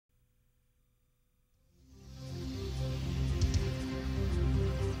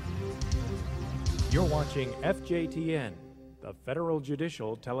You're watching FJTN, the Federal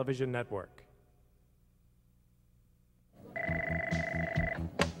Judicial Television Network.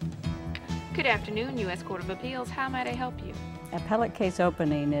 Good afternoon, U.S. Court of Appeals. How might I help you? Appellate case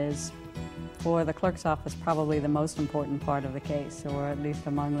opening is, for the clerk's office, probably the most important part of the case, or at least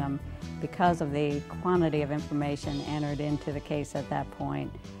among them, because of the quantity of information entered into the case at that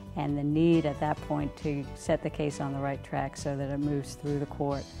point and the need at that point to set the case on the right track so that it moves through the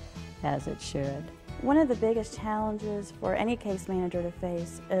court as it should. One of the biggest challenges for any case manager to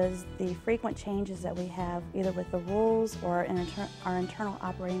face is the frequent changes that we have either with the rules or in our internal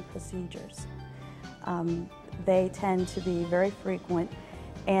operating procedures. They tend to be very frequent,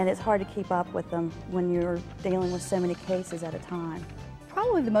 and it's hard to keep up with them when you're dealing with so many cases at a time.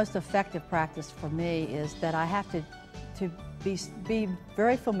 Probably the most effective practice for me is that I have to be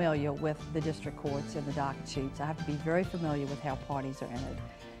very familiar with the district courts and the docket sheets. I have to be very familiar with how parties are entered,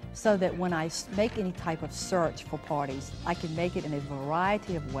 so that when I make any type of search for parties, I can make it in a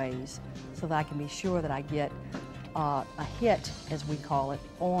variety of ways so that I can be sure that I get a hit, as we call it,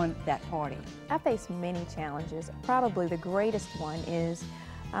 on that party. I face many challenges. Probably the greatest one is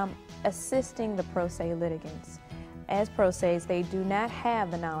assisting the pro se litigants. As pro ses, they do not have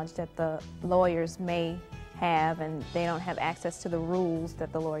the knowledge that the lawyers may have, and they don't have access to the rules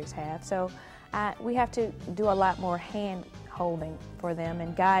that the lawyers have. So we have to do a lot more hand-holding for them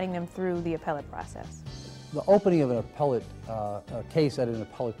and guiding them through the appellate process. The opening of an appellate case at an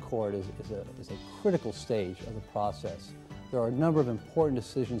appellate court is a critical stage of the process. There are a number of important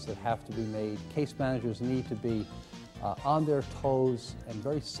decisions that have to be made. Case managers need to be on their toes and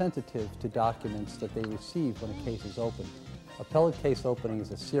very sensitive to documents that they receive when a case is opened. Appellate case opening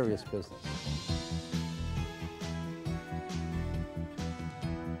is a serious business.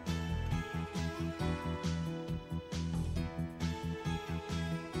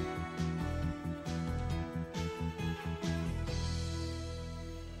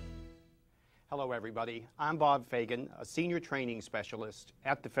 Hello everybody, I'm Bob Fagan, a Senior Training Specialist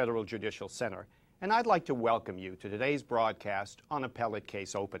at the Federal Judicial Center, and I'd like to welcome you to today's broadcast on Appellate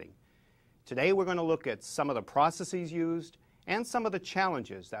Case Opening. Today we're going to look at some of the processes used and some of the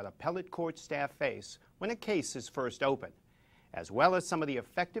challenges that appellate court staff face when a case is first opened, as well as some of the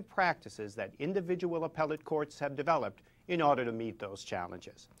effective practices that individual appellate courts have developed in order to meet those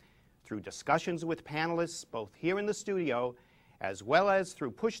challenges. Through discussions with panelists both here in the studio as well as through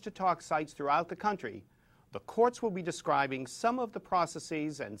push-to-talk sites throughout the country, the courts will be describing some of the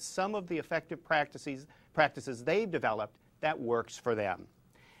processes and some of the effective practices they've developed that works for them.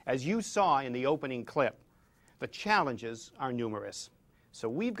 As you saw in the opening clip, the challenges are numerous. So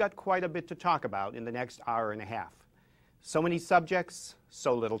we've got quite a bit to talk about in the next hour and a half. So many subjects,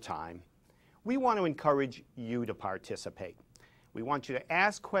 so little time. We want to encourage you to participate. We want you to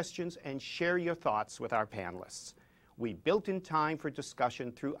ask questions and share your thoughts with our panelists. We built in time for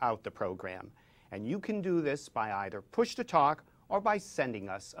discussion throughout the program, and you can do this by either push-to-talk or by sending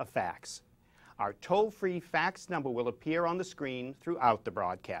us a fax. Our toll-free fax number will appear on the screen throughout the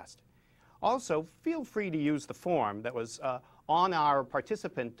broadcast. Also, feel free to use the form that was on our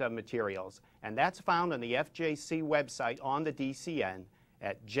participant materials, and that's found on the FJC website on the DCN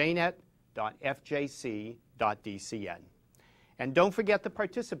at jnet.fjc.gov. And don't forget the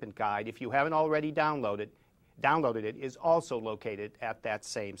participant guide, if you haven't already downloaded it, is also located at that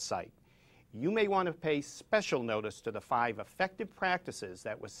same site. You may want to pay special notice to the 5 effective practices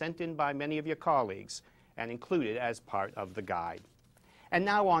that were sent in by many of your colleagues and included as part of the guide. And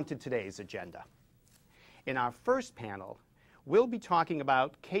now on to today's agenda. In our first panel, we'll be talking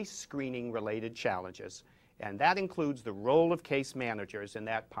about case screening related challenges, and that includes the role of case managers in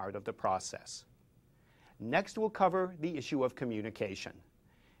that part of the process. Next, we'll cover the issue of communication.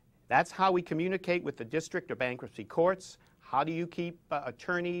 That's how we communicate with the district or bankruptcy courts. How do you keep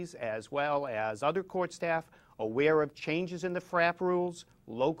attorneys as well as other court staff aware of changes in the FRAP rules,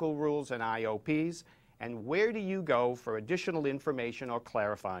 local rules, and IOPs? And where do you go for additional information or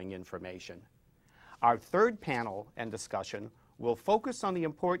clarifying information? Our third panel and discussion will focus on the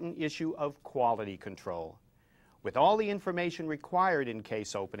important issue of quality control. With all the information required in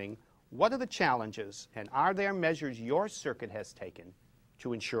case opening, what are the challenges, and are there measures your circuit has taken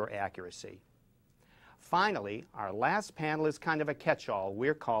to ensure accuracy? Finally, our last panel is kind of a catch-all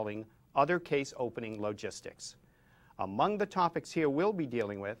we're calling Other Case Opening Logistics. Among the topics here we'll be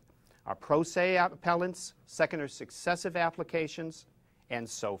dealing with are pro se appellants, second or successive applications, and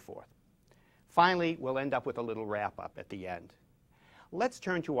so forth. Finally, we'll end up with a little wrap-up at the end. Let's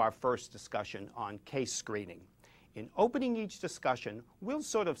turn to our first discussion on case screening. In opening each discussion, we'll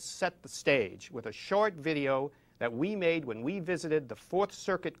sort of set the stage with a short video that we made when we visited the Fourth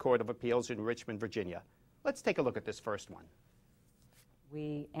Circuit Court of Appeals in Richmond, Virginia. Let's take a look at this first one.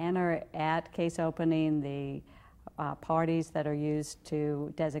 We enter at case opening the parties that are used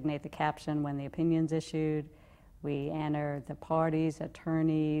to designate the caption when the opinion's issued. We enter the parties,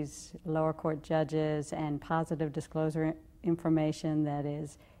 attorneys, lower court judges, and positive disclosure information that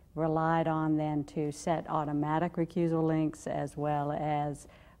is relied on then to set automatic recusal links, as well as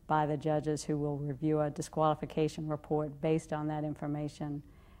by the judges who will review a disqualification report based on that information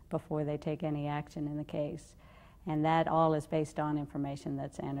before they take any action in the case. And that all is based on information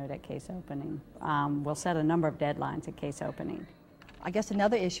that's entered at case opening. We'll set a number of deadlines at case opening. I guess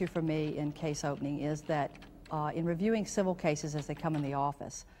another issue for me in case opening is that in reviewing civil cases as they come in the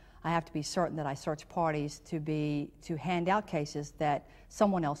office, I have to be certain that I search parties to hand out cases that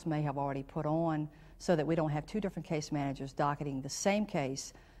someone else may have already put on, so that we don't have two different case managers docketing the same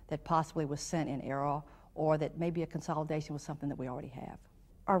case that possibly was sent in error, or that may be a consolidation with something that we already have.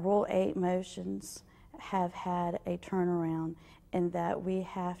 Our Rule 8 motions have had a turnaround in that we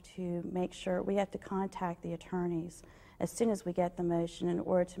have to make sure, we have to contact the attorneys as soon as we get the motion in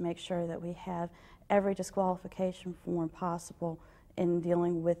order to make sure that we have every disqualification form possible in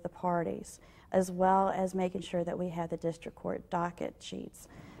dealing with the parties, as well as making sure that we have the district court docket sheets.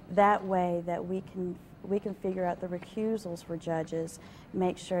 That way that we can figure out the recusals for judges,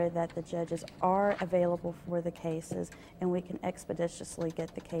 make sure that the judges are available for the cases, and we can expeditiously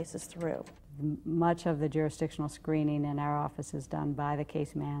get the cases through. Much of the jurisdictional screening in our office is done by the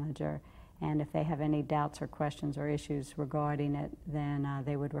case manager, and if they have any doubts or questions or issues regarding it, then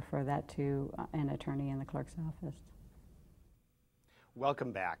they would refer that to an attorney in the clerk's office.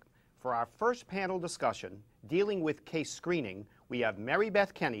 Welcome back. For our first panel discussion dealing with case screening, we have Mary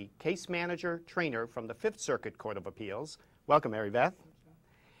Beth Kenny, case manager trainer from the Fifth Circuit Court of Appeals. Welcome, Mary Beth.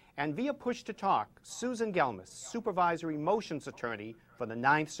 And via push to talk, Susan Gelmus, supervisory motions attorney for the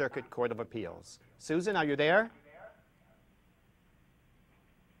Ninth Circuit Court of Appeals. Susan, are you there?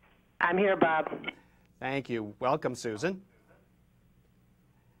 I'm here, Bob. Thank you. Welcome, Susan.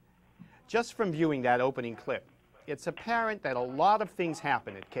 Just from viewing that opening clip, it's apparent that a lot of things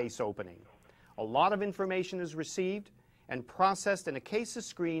happen at case opening. A lot of information is received and processed, and a case is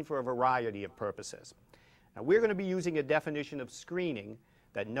screened for a variety of purposes. Now, we're going to be using a definition of screening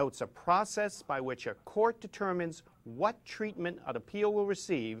that notes a process by which a court determines what treatment an appeal will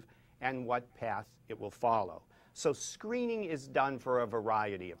receive and what path it will follow. So screening is done for a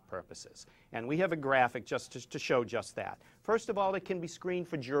variety of purposes, and we have a graphic just to show just that. First of all, it can be screened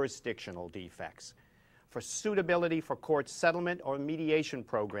for jurisdictional defects, for suitability for court settlement or mediation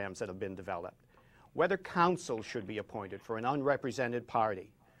programs that have been developed, whether counsel should be appointed for an unrepresented party,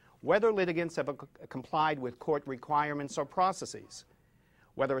 whether litigants have complied with court requirements or processes,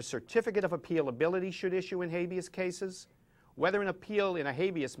 whether a certificate of appealability should issue in habeas cases, whether an appeal in a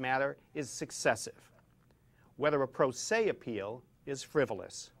habeas matter is successive, whether a pro se appeal is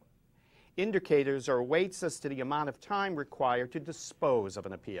frivolous, indicators or weights as to the amount of time required to dispose of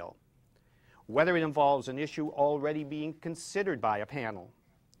an appeal, whether it involves an issue already being considered by a panel,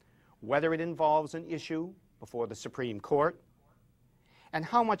 whether it involves an issue before the Supreme Court, and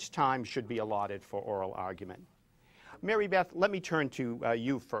how much time should be allotted for oral argument. Mary Beth, let me turn to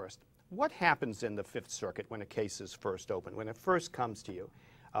you first. What happens in the Fifth Circuit when a case is first opened, when it first comes to you?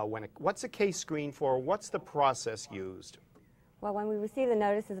 What's a case screened for? What's the process used? Well, when we receive the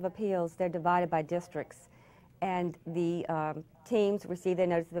notices of appeals, they're divided by districts, and the teams receive their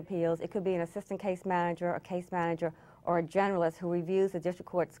notice of appeals. It could be an assistant case manager, or a generalist who reviews the district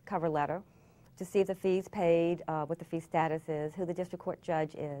court's cover letter to see if the fee's paid, what the fee status is, who the district court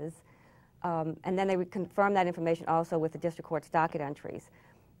judge is, and then they would confirm that information also with the district court's docket entries.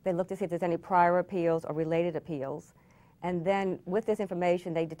 They look to see if there's any prior appeals or related appeals, and then with this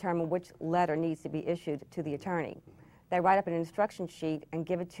information they determine which letter needs to be issued to the attorney. They write up an instruction sheet and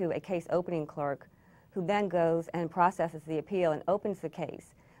give it to a case opening clerk, who then goes and processes the appeal and opens the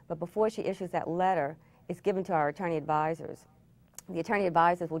case. But before she issues that letter, it's given to our attorney advisors. The attorney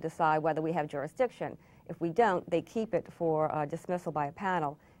advisors will decide whether we have jurisdiction. If we don't, they keep it for dismissal by a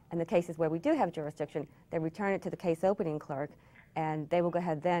panel. And the cases where we do have jurisdiction, they return it to the case opening clerk, and they will go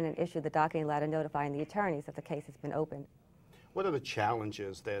ahead then and issue the docketing letter notifying the attorneys that the case has been opened. What are the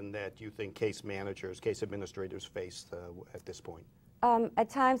challenges then that you think case managers, case administrators face at this point? At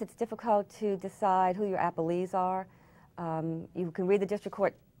times it's difficult to decide who your appellees are. You can read the district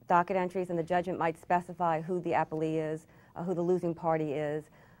court docket entries and the judgment might specify who the appellee is, who the losing party is.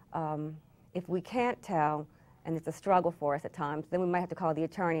 If we can't tell, and it's a struggle for us at times, then we might have to call the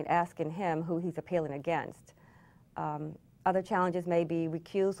attorney and ask him who he's appealing against. Other challenges may be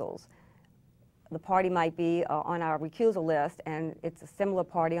recusals. the party might be on our recusal list, and it's a similar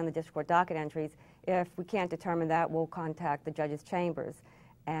party on the district court docket entries. If we can't determine that, we'll contact the judges' chambers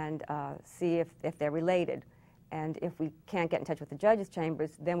and see if they're related. And if we can't get in touch with the judges'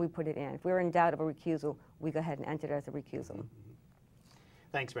 chambers, then we put it in. If we're in doubt of a recusal, we go ahead and enter it as a recusal.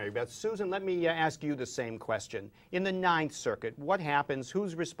 Thanks, Mary Beth. Susan, let me ask you the same question. In the Ninth Circuit, what happens,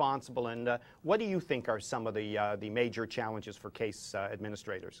 who's responsible, and what do you think are some of the major challenges for case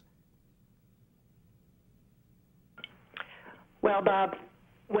administrators? Well, Bob,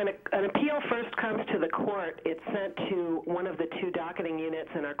 when an appeal first comes to the court, it's sent to one of the two docketing units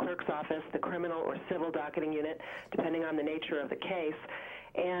in our clerk's office, the criminal or civil docketing unit, depending on the nature of the case.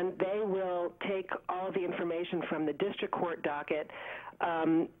 And they will take all the information from the district court docket,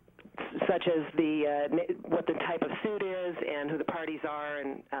 such as what the type of suit is and who the parties are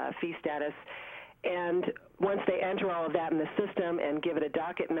and fee status. And once they enter all of that in the system and give it a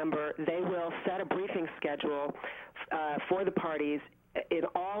docket number, they will set a briefing schedule for the parties in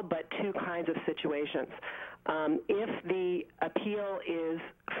all but two kinds of situations. If the appeal is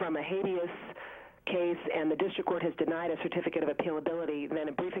from a habeas case and the district court has denied a certificate of appealability, then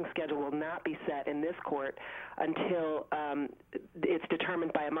a briefing schedule will not be set in this court until it's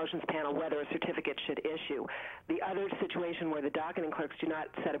determined by a motions panel whether a certificate should issue. The other situation where the docketing clerks do not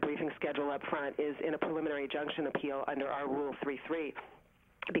set a briefing schedule up front is in a preliminary injunction appeal under our Rule 3.3.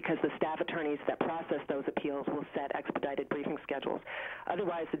 because the staff attorneys that process those appeals will set expedited briefing schedules.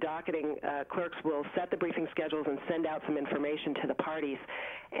 Otherwise, the docketing clerks will set the briefing schedules and send out some information to the parties.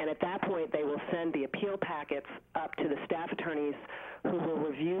 And at that point, they will send the appeal packets up to the staff attorneys who will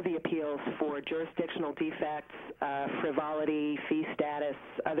review the appeals for jurisdictional defects, frivolity, fee status,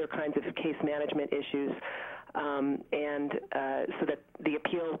 other kinds of case management issues, so that the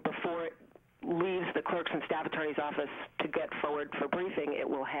appeal, before it leaves the clerk's and staff attorney's office to get forward for briefing, it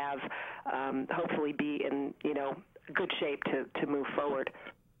will have hopefully be in good shape to move forward.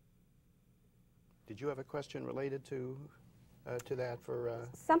 Did you have a question related to that for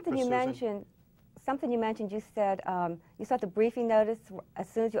something you Susan? mentioned? Something you mentioned. You said you sent the briefing notice as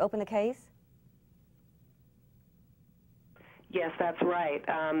soon as you open the case. Yes, that's right.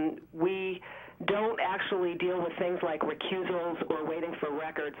 We don't actually deal with things like recusals or waiting for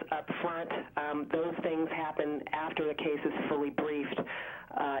records up front. Those things happen after the case is fully briefed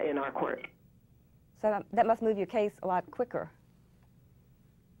in our court. So that must move your case a lot quicker.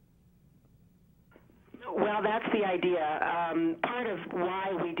 Well, that's the idea. Part of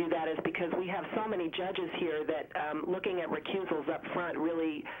why we do that is because we have so many judges here that looking at recusals up front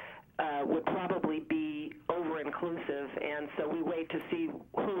really would probably be over-inclusive, and so we wait to see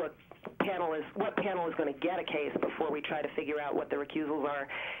what panel is going to get a case before we try to figure out what the recusals are.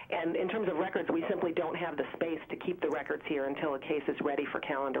 And in terms of records, we simply don't have the space to keep the records here until a case is ready for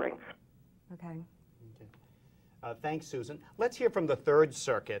calendaring. Okay. Thanks, Susan. Let's hear from the Third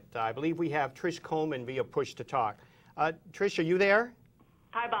Circuit. I believe we have Trish Coleman via push to talk. Trish, are you there?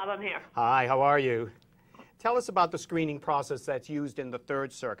 Hi, Bob. I'm here. Hi, how are you? Tell us about the screening process that's used in the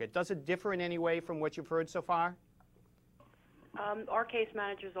Third Circuit. Does it differ in any way from what you've heard so far? Our case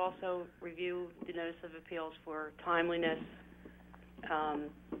managers also review the notice of appeals for timeliness,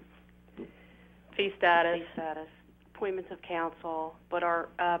 fee status, appointments of counsel. But our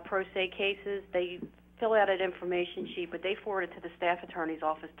pro se cases, they fill out an information sheet, but they forward it to the staff attorney's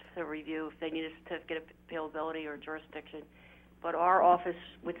office to review if they need a certificate of appealability or jurisdiction. But our office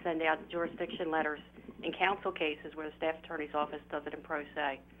would send out jurisdiction letters in counsel cases where the staff attorney's office does it in pro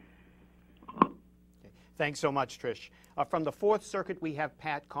se. Okay. Thanks so much, Trish. From the Fourth Circuit, we have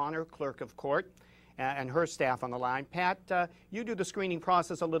Pat Connor, clerk of court, and her staff on the line. Pat, you do the screening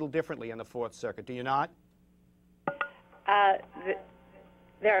process a little differently in the Fourth Circuit, do you not?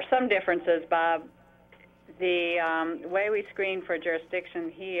 There are some differences, Bob. The way we screen for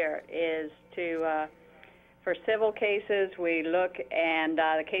jurisdiction here is to for civil cases, we look and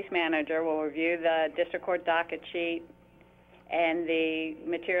the case manager will review the district court docket sheet and the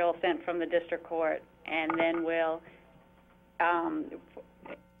material sent from the district court, and then we'll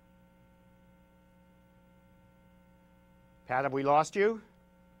Pat, have we lost you?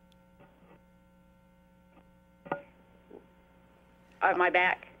 Am I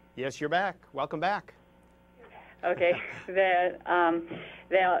back? Yes, you're back. Welcome back. Okay. The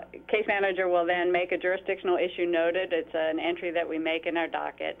case manager will then make a jurisdictional issue noted. It's an entry that we make in our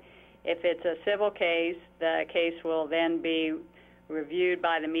docket. If it's a civil case, the case will then be reviewed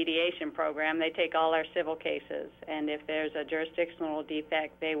by the mediation program. They take all our civil cases, and if there's a jurisdictional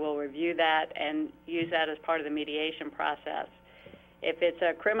defect, they will review that and use that as part of the mediation process. If it's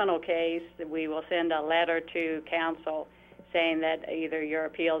a criminal case, we will send a letter to counsel saying that either your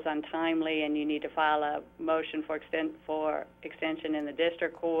appeal is untimely and you need to file a motion for extension in the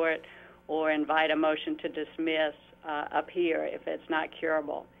district court, or invite a motion to dismiss up here if it's not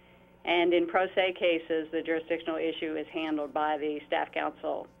curable. And in pro se cases, the jurisdictional issue is handled by the staff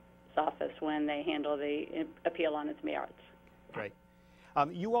counsel's office when they handle the appeal on its merits. Great.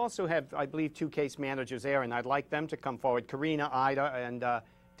 You also have, I believe, 2 case managers there, and I'd like them to come forward, Karina, Ida, and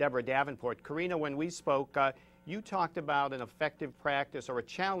Deborah Davenport. Karina, when we spoke, you talked about an effective practice or a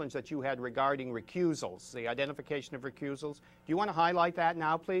challenge that you had regarding recusals, the identification of recusals. Do you want to highlight that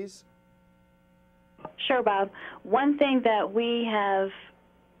now, please? Sure, Bob. One thing that we have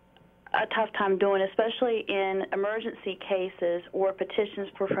a tough time doing, especially in emergency cases or petitions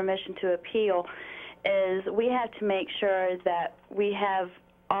for permission to appeal, is we have to make sure that we have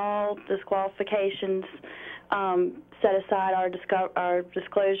all disqualifications set aside, our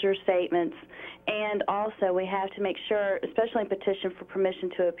disclosure statements, and also we have to make sure, especially in petition for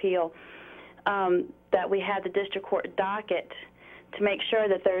permission to appeal, that we have the district court docket to make sure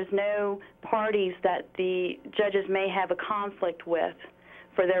that there's no parties that the judges may have a conflict with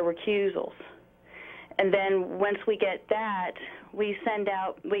for their recusals. And then once we get that, we send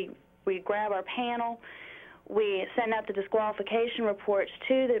out, we grab our panel, we send out the disqualification reports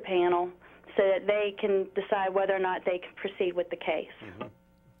to the panel so that they can decide whether or not they can proceed with the case. Mm-hmm.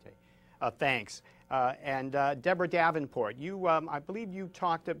 Okay. Thanks. And Deborah Davenport, you, I believe you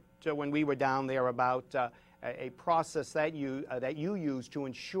talked to when we were down there about a process that you use to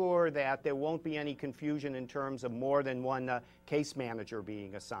ensure that there won't be any confusion in terms of more than one case manager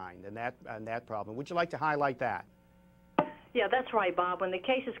being assigned, and that problem. Would you like to highlight that? Yeah, that's right, Bob. When the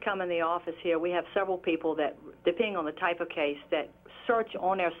cases come in the office here, we have several people that, depending on the type of case, that search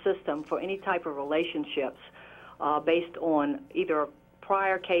on our system for any type of relationships based on either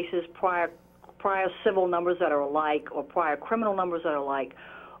prior cases, prior civil numbers that are alike, or prior criminal numbers that are alike,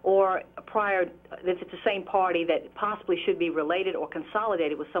 or prior, if it's the same party that possibly should be related or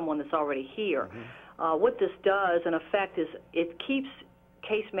consolidated with someone that's already here. Mm-hmm. What this does, in effect, is it keeps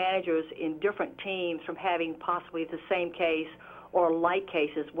case managers in different teams from having possibly the same case or like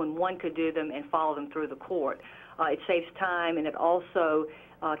cases when one could do them and follow them through the court. It saves time, and it also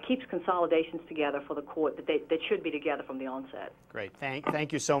keeps consolidations together for the court that should be together from the onset. Great.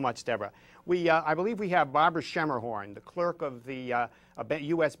 Thank you so much, Deborah. I believe we have Barbara Schemmerhorn, the clerk of the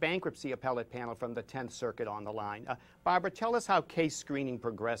U.S. Bankruptcy Appellate Panel from the 10th Circuit, on the line. Barbara, tell us how case screening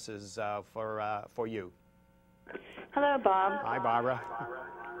progresses for you. Hello, Bob. Hi, Barbara.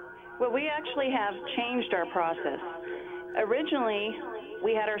 Well, we actually have changed our process. Originally,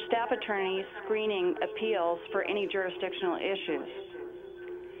 we had our staff attorneys screening appeals for any jurisdictional issues.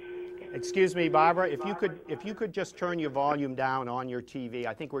 Excuse me, Barbara, if you could just turn your volume down on your TV.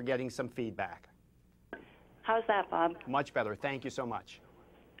 I think we're getting some feedback. How's that, Bob? Much better. Thank you so much.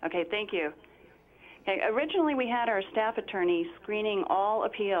 Okay, thank you. Okay, originally, we had our staff attorneys screening all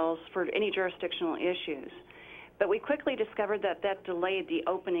appeals for any jurisdictional issues. But we quickly discovered that that delayed the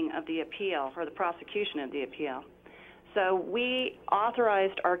opening of the appeal or the prosecution of the appeal. So we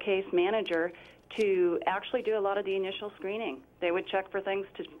authorized our case manager to actually do a lot of the initial screening. They would check for things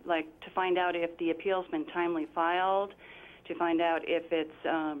to find out if the appeal's been timely filed, to find out if it's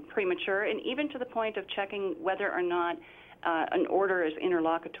premature, and even to the point of checking whether or not an order is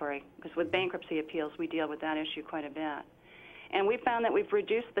interlocutory, because with bankruptcy appeals we deal with that issue quite a bit. And we found that we've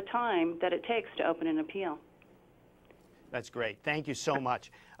reduced the time that it takes to open an appeal. That's great. Thank you so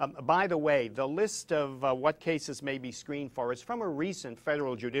much. By the way, the list of what cases may be screened for is from a recent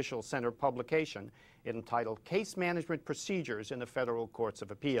Federal Judicial Center publication entitled Case Management Procedures in the Federal Courts of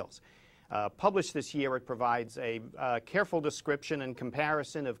Appeals. Published this year, it provides a careful description and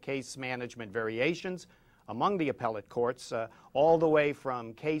comparison of case management variations among the appellate courts, all the way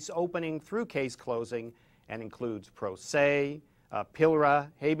from case opening through case closing, and includes pro se,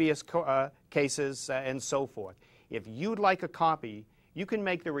 PILRA, habeas cases, and so forth. If you'd like a copy, you can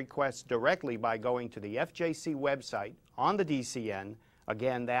make the request directly by going to the FJC website on the DCN.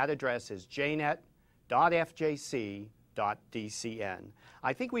 Again, that address is jnet.fjc.gov.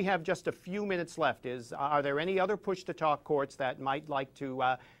 I think we have just a few minutes left. Are there any other push-to-talk courts that might like to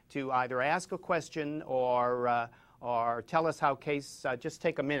either ask a question or tell us how just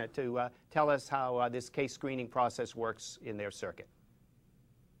take a minute to tell us how this case screening process works in their circuit?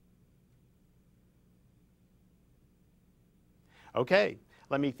 Okay,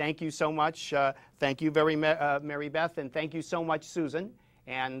 let me thank you so much. Thank you very Mary Beth, and thank you so much, Susan.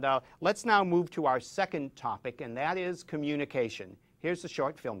 And let's now move to our second topic, and that is communication. Here's a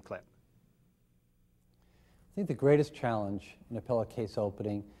short film clip. I think the greatest challenge in appellate case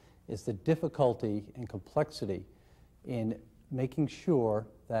opening is the difficulty and complexity in making sure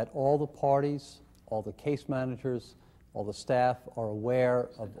that all the parties, all the case managers, all the staff are aware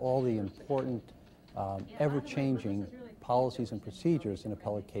of all the important, ever-changing policies and procedures in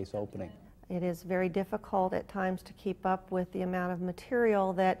appellate case opening. It is very difficult at times to keep up with the amount of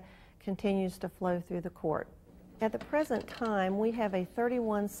material that continues to flow through the court. At the present time, we have a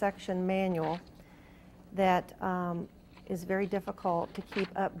 31-section manual that is very difficult to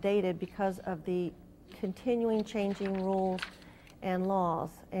keep updated because of the continuing changing rules and laws.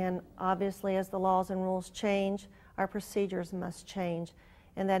 And obviously, as the laws and rules change, our procedures must change,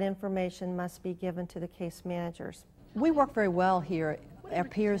 and that information must be given to the case managers. We work very well here, our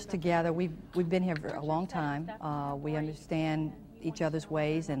peers together. We've been here for a long time. We understand each other's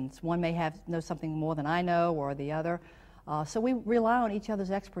ways, and one may know something more than I know or the other. So we rely on each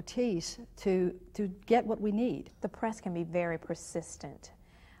other's expertise to get what we need. The press can be very persistent,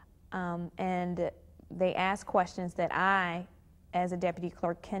 and they ask questions that I, as a deputy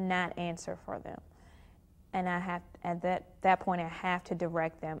clerk, cannot answer for them. And I have, at that point, I have to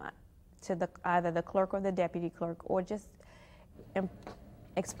direct them to either the clerk or the deputy clerk, or just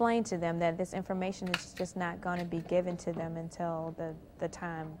explain to them that this information is just not going to be given to them until the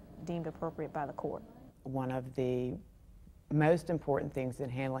time deemed appropriate by the court. One of the most important things in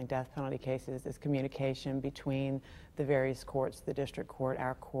handling death penalty cases is communication between the various courts, the district court,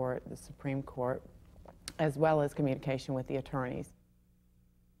 our court, the Supreme Court, as well as communication with the attorneys.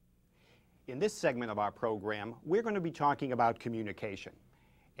 In this segment of our program, we're going to be talking about communication.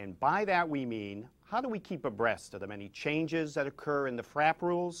 And by that we mean, how do we keep abreast of the many changes that occur in the FRAP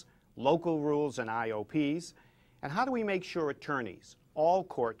rules, local rules, and IOPs? And how do we make sure attorneys, all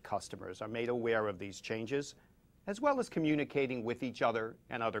court customers, are made aware of these changes, as well as communicating with each other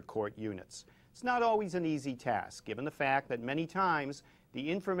and other court units? It's not always an easy task, given the fact that many times the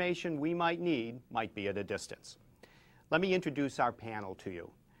information we might need might be at a distance. Let me introduce our panel to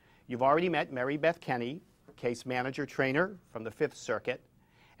you. You've already met Mary Beth Kenny, case manager trainer from the Fifth Circuit,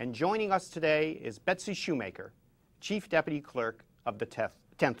 and joining us today is Betsy Shoemaker, Chief Deputy Clerk of the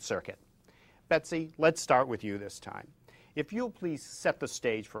 10th Circuit. Betsy, let's start with you this time. If you'll please set the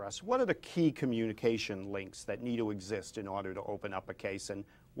stage for us, what are the key communication links that need to exist in order to open up a case, and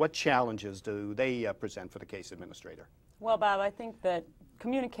what challenges do they present for the case administrator? Well, Bob, I think that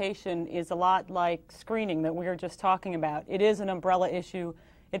communication is a lot like screening that we were just talking about. It is an umbrella issue.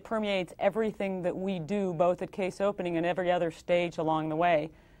 It permeates everything that we do, both at case opening and every other stage along the way.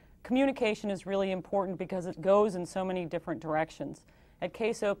 Communication is really important because it goes in so many different directions. At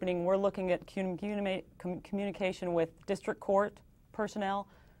case opening, we're looking at communication with district court personnel,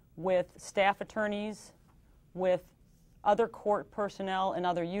 with staff attorneys, with other court personnel and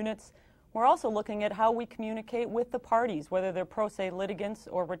other units. We're also looking at how we communicate with the parties, whether they're pro se litigants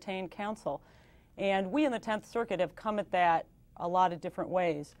or retained counsel. And we in the 10th Circuit have come at that a lot of different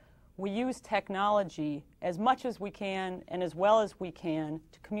ways. We use technology as much as we can and as well as we can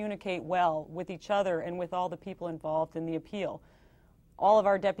to communicate well with each other and with all the people involved in the appeal. All of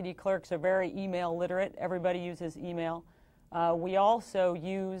our deputy clerks are very email literate. Everybody uses email. We also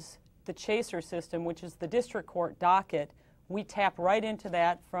use the chaser system, which is the district court docket. We tap right into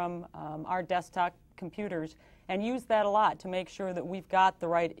that from our desktop computers and use that a lot to make sure that we've got the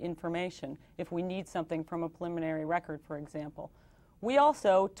right information if we need something from a preliminary record, for example. We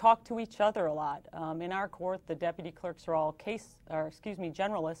also talk to each other a lot. In our court, the deputy clerks are all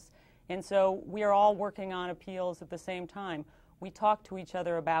generalists, and so we are all working on appeals at the same time. We talk to each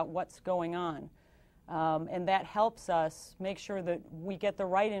other about what's going on, and that helps us make sure that we get the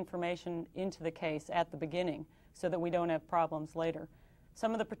right information into the case at the beginning so that we don't have problems later.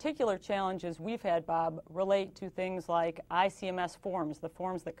 Some of the particular challenges we've had, Bob, relate to things like ICMS forms, the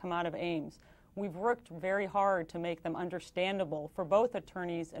forms that come out of Ames. We've worked very hard to make them understandable for both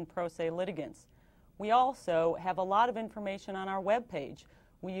attorneys and pro se litigants. We also have a lot of information on our webpage.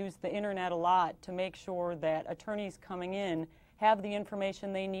 We use the internet a lot to make sure that attorneys coming in have the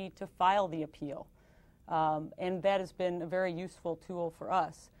information they need to file the appeal. And that has been a very useful tool for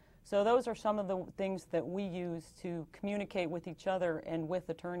us. So those are some of the things that we use to communicate with each other and with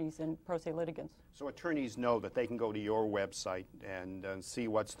attorneys and pro se litigants. So attorneys know that they can go to your website and see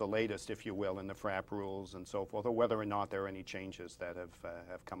what's the latest, if you will, in the FRAP rules and so forth, or whether or not there are any changes that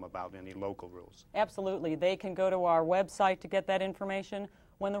have come about, any local rules. Absolutely. They can go to our website to get that information.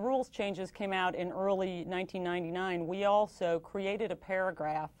 When the rules changes came out in early 1999, we also created a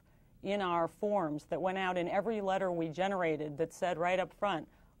paragraph in our forms that went out in every letter we generated that said right up front,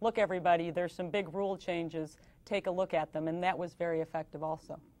 look everybody, there's some big rule changes, take a look at them, and that was very effective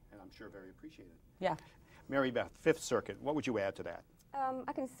also. And I'm sure very appreciated. Yeah. Mary Beth, Fifth Circuit, what would you add to that?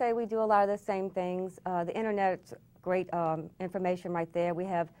 I can say we do a lot of the same things. The internet great information right there. We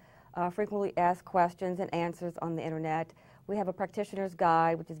have frequently asked questions and answers on the internet. We have a practitioner's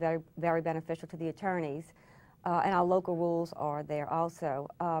guide, which is very, very beneficial to the attorneys, and our local rules are there also.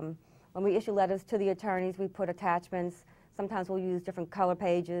 When we issue letters to the attorneys, we put attachments. Sometimes we'll use different color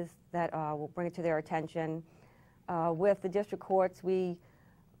pages that will bring it to their attention. With the district courts, we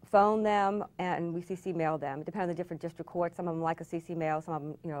phone them and we CC mail them. It depends on the different district courts. Some of them like a CC mail, some of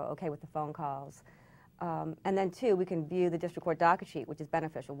them, okay with the phone calls. And then too, we can view the district court docket sheet, which is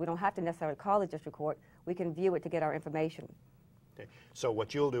beneficial. We don't have to necessarily call the district court. We can view it to get our information. Okay. So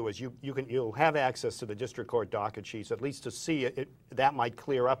what you'll do is you'll have access to the district court docket sheets, at least to see it. That might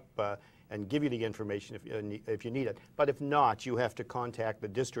clear up and give you the information if you need it. But if not, you have to contact the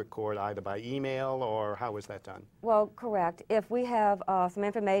district court either by email, or how is that done? Well, correct. If we have some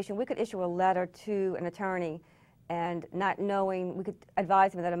information, we could issue a letter to an attorney, and not knowing, we could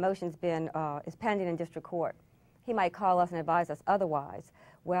advise him that a motion's is pending in district court. He might call us and advise us otherwise.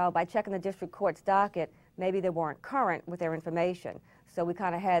 Well, by checking the district court's docket, maybe they weren't current with their information. So we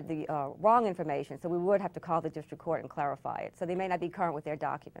kind of had the wrong information, so we would have to call the district court and clarify it. So they may not be current with their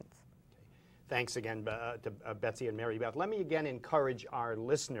documents. Thanks again to Betsy and Mary Beth. Let me again encourage our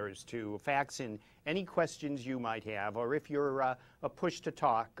listeners to fax in any questions you might have, or if you're a push to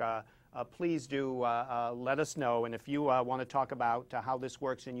talk, please do let us know. And if you want to talk about how this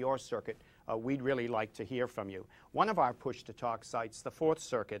works in your circuit, we'd really like to hear from you. One of our push-to-talk sites, the Fourth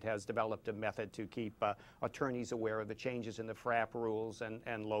Circuit, has developed a method to keep attorneys aware of the changes in the FRAP rules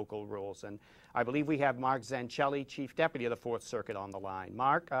and local rules. And I believe we have Mark Zanchelli, Chief Deputy of the Fourth Circuit, on the line.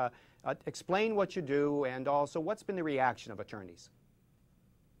 Mark, explain what you do, and also what's been the reaction of attorneys.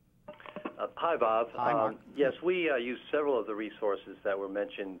 Hi, Bob. Hi, Mark. Yes, we use several of the resources that were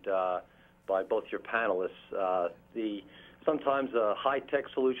mentioned by both your panelists. Sometimes high-tech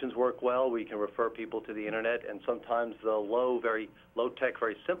solutions work well. We can refer people to the internet, and sometimes the very low-tech,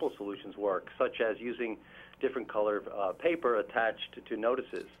 very simple solutions work, such as using different colored paper attached to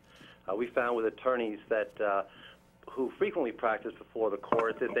notices. We found with attorneys that who frequently practice before the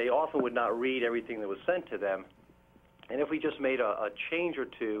court that they often would not read everything that was sent to them. And if we just made a change or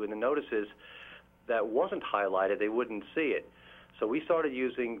two in the notices that wasn't highlighted, they wouldn't see it. So we started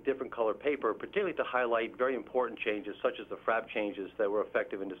using different color paper, particularly to highlight very important changes, such as the FRAP changes that were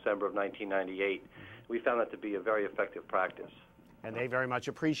effective in December of 1998. We found that to be a very effective practice. And they very much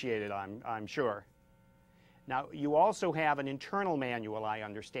appreciate it, I'm sure. Now, you also have an internal manual, I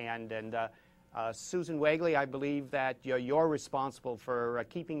understand, and Susan Wagley, I believe that you're responsible for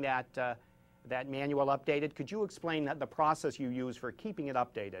keeping that manual updated. Could you explain the process you use for keeping it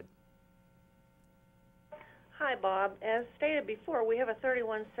updated? Hi, Bob. As stated before, we have a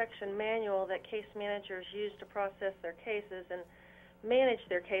 31-section manual that case managers use to process their cases and manage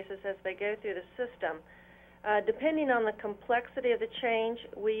their cases as they go through the system. Depending on the complexity of the change,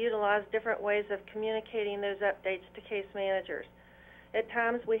 we utilize different ways of communicating those updates to case managers. At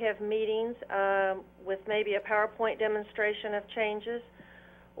times we have meetings with maybe a PowerPoint demonstration of changes,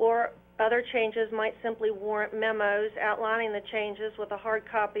 or other changes might simply warrant memos outlining the changes with a hard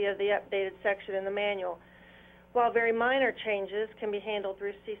copy of the updated section in the manual, while very minor changes can be handled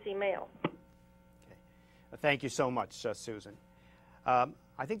through CC mail. Okay. Thank you so much, Susan.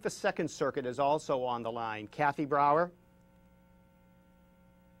 I think the Second Circuit is also on the line. Kathy Brower?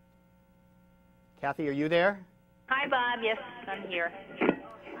 Kathy, are you there? Hi, Bob. Yes, I'm here.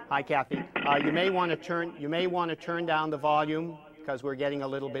 Hi, Kathy. You may want to turn down the volume because we're getting a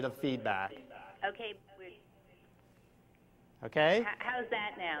little bit of feedback. Okay. Okay? How's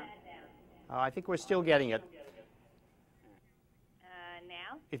that now? I think we're still getting it.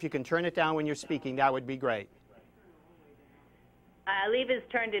 Now? If you can turn it down when you're speaking, that would be great. Leva's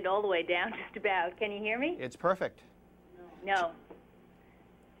turned it all the way down, just about. Can you hear me? It's perfect. No.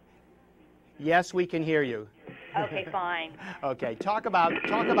 Yes, we can hear you. Okay, fine. Okay, talk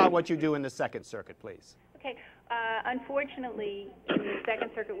about what you do in the Second Circuit, please. Okay. Unfortunately, in the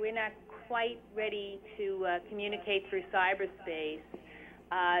Second Circuit, we're not quite ready to communicate through cyberspace.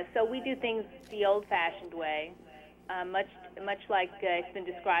 So we do things the old-fashioned way, much like it's been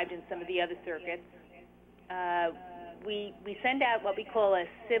described in some of the other circuits. We send out what we call a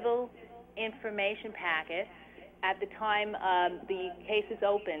civil information packet at the time the case is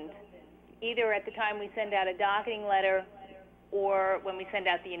opened, either at the time we send out a docketing letter or when we send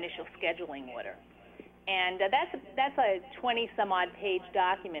out the initial scheduling order. And that's a 20-some-odd page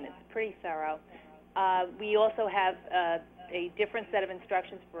document. It's pretty thorough. We also have a different set of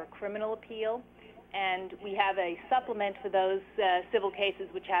instructions for a criminal appeal, and we have a supplement for those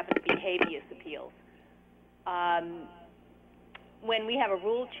when we have a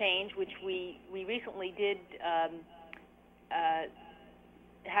rule change, which we recently did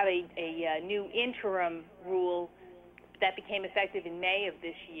have a new interim rule that became effective in May of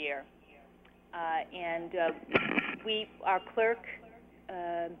this year. Our clerk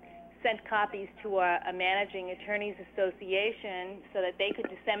sent copies to a managing attorneys association so that they could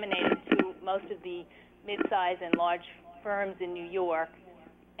disseminate it to most of the mid-size and large firms in New York.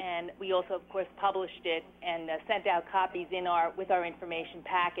 And we also, of course, published it and sent out copies with our information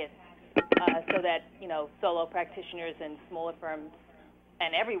packet so that, solo practitioners and smaller firms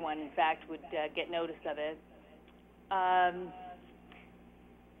and everyone, in fact, would get notice of it. As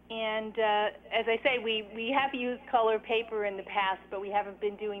I say, we have used color paper in the past, but we haven't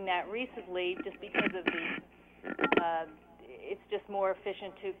been doing that recently just because of it's just more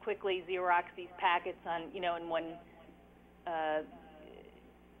efficient to quickly Xerox these packets in one,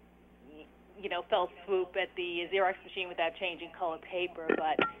 fell swoop at the Xerox machine without changing color paper.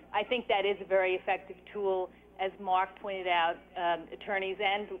 But I think that is a very effective tool. As Mark pointed out, attorneys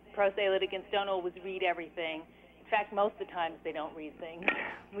and pro se litigants don't always read everything. In fact, most of the times they don't read things,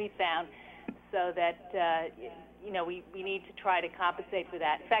 we found, so that, we need to try to compensate for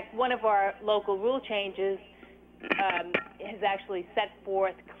that. In fact, one of our local rule changes has actually set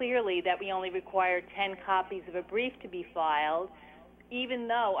forth clearly that we only require 10 copies of a brief to be filed, even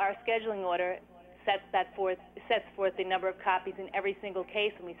though our scheduling order sets forth the number of copies in every single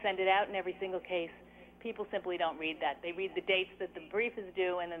case, and we send it out in every single case. People simply don't read that. They read the dates that the brief is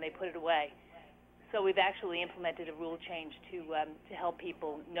due, and then they put it away. So we've actually implemented a rule change to help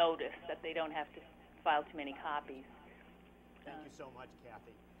people notice that they don't have to file too many copies. Thank you so much,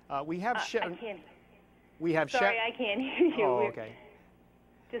 Kathy. We have Sharon. Sorry, I can't hear you. Oh, okay.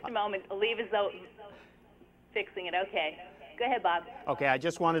 Just a moment. Aleve is fixing it. Okay. Go ahead, Bob. Okay, I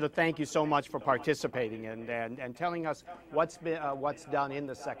just wanted to thank you so much for participating and telling us what's done in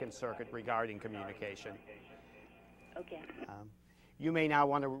the Second Circuit regarding communication. Okay. You may now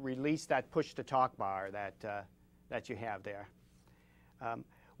want to release that push-to-talk bar that you have there.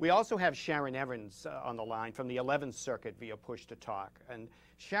 We also have Sharon Evans on the line from the 11th Circuit via push-to-talk. And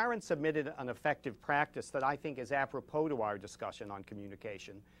Sharon submitted an effective practice that I think is apropos to our discussion on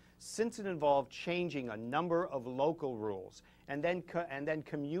communication, since it involved changing a number of local rules and then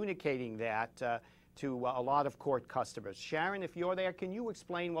communicating that to a lot of court customers. Sharon, if you're there, can you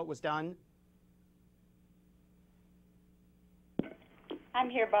explain what was done? I'm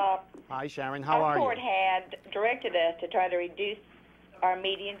here, Bob. Hi, Sharon. How are you? Our court had directed us to try to reduce our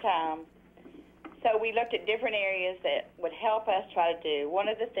median time. So we looked at different areas that would help us try to do. One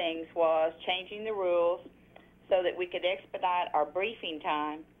of the things was changing the rules so that we could expedite our briefing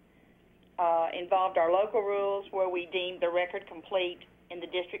time. Involved our local rules where we deemed the record complete in the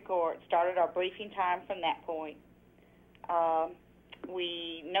district court, started our briefing time from that point.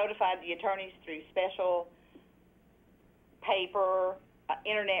 We notified the attorneys through special paper,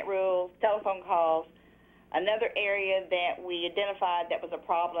 internet rules, telephone calls. Another area that we identified that was a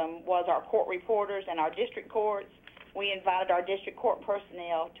problem was our court reporters and our district courts. We invited our district court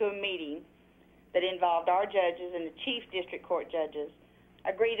personnel to a meeting that involved our judges and the chief district court judges,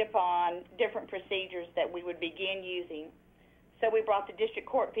 agreed upon different procedures that we would begin using. So we brought the district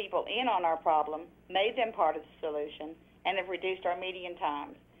court people in on our problem, made them part of the solution, and have reduced our median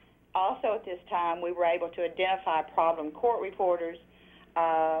times. Also at this time, we were able to identify problem court reporters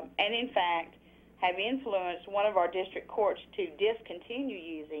and, in fact, have influenced one of our district courts to discontinue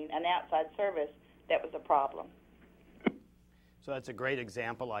using an outside service that was a problem. So that's a great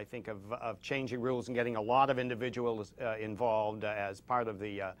example, I think, of changing rules and getting a lot of individuals involved as part of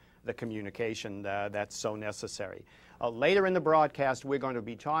the communication that's so necessary. Later in the broadcast, we're going to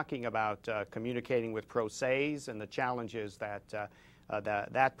be talking about communicating with pro ses and the challenges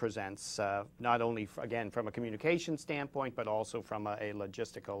that presents, not only, again, from a communication standpoint, but also from a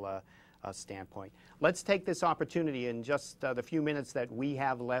logistical standpoint. Let's take this opportunity in just the few minutes that we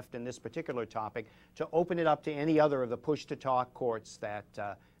have left in this particular topic to open it up to any other of the push-to-talk courts that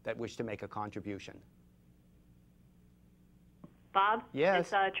wish to make a contribution. Bob?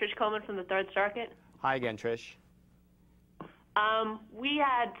 Yes? It's Trish Coleman from the 3rd Circuit. Hi again, Trish. We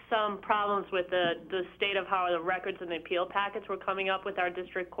had some problems with the state of how the records and the appeal packets were coming up with our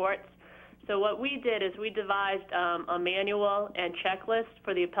district courts. So what we did is we devised a manual and checklist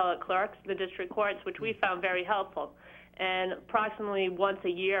for the appellate clerks in the district courts, which we found very helpful. And approximately once a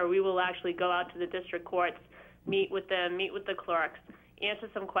year, we will actually go out to the district courts, meet with them, meet with the clerks, answer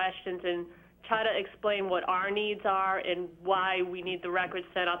some questions, and try to explain what our needs are and why we need the records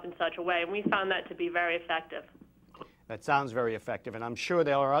set up in such a way. And we found that to be very effective. That sounds very effective, and I'm sure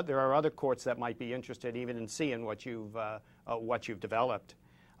there are other courts that might be interested even in seeing what you've developed.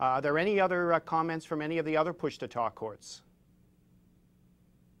 Are there any other comments from any of the other push-to-talk courts?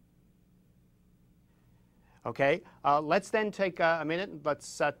 Okay, let's then take a minute.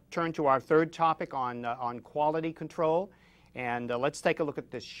 Let's turn to our third topic on quality control, and let's take a look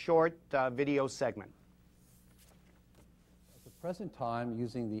at this short video segment. At the present time,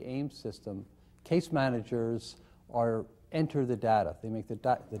 using the AIM system, case managers enter the data. They make the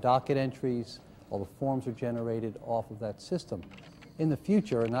docket entries. All the forms are generated off of that system. In the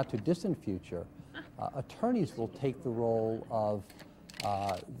future, a not too distant future, attorneys will take the role of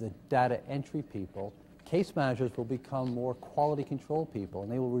the data entry people. Case managers will become more quality control people, and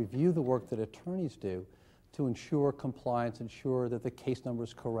they will review the work that attorneys do to ensure compliance, ensure that the case number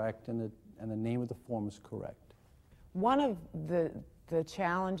is correct and the name of the form is correct. One of the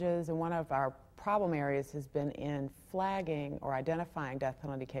challenges and one of our problem areas has been in flagging or identifying death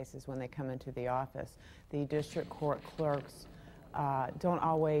penalty cases when they come into the office. The district court clerks don't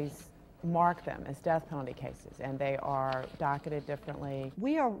always mark them as death penalty cases, and they are docketed differently.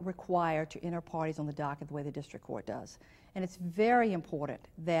 We are required to enter parties on the docket the way the district court does. And it's very important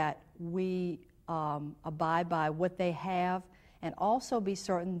that we abide by what they have and also be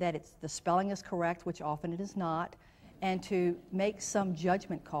certain that the spelling is correct, which often it is not, and to make some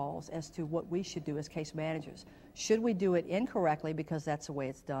judgment calls as to what we should do as case managers. Should we do it incorrectly because that's the way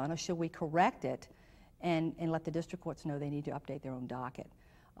it's done, or should we correct it and let the district courts know they need to update their own docket?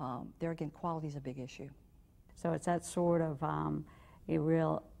 There again, quality is a big issue. So it's that sort of a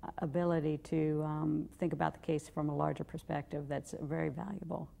real ability to think about the case from a larger perspective that's very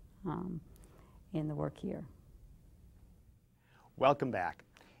valuable in the work here. Welcome back.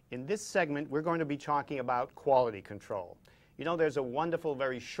 In this segment, we're going to be talking about quality control. You know, there's a wonderful,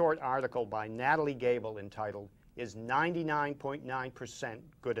 very short article by Natalie Gable entitled, "Is 99.9%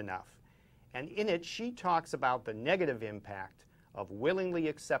 Good Enough?" And in it, she talks about the negative impact of willingly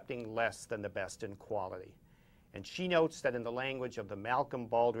accepting less than the best in quality. And she notes that in the language of the Malcolm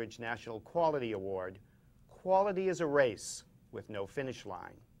Baldrige National Quality Award, quality is a race with no finish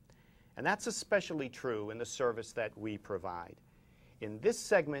line. And that's especially true in the service that we provide. In this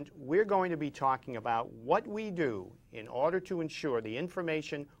segment, we're going to be talking about what we do in order to ensure the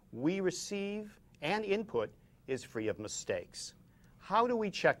information we receive and input is free of mistakes. How do we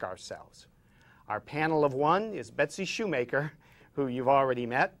check ourselves? Our panel of one is Betsy Shoemaker, who you've already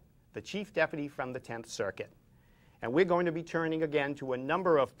met, the Chief Deputy from the 10th Circuit. And we're going to be turning again to a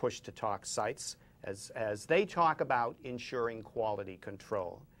number of push-to-talk sites as they talk about ensuring quality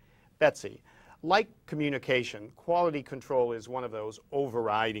control. Betsy, like communication, quality control is one of those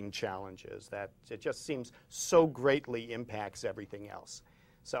overriding challenges that it just seems so greatly impacts everything else.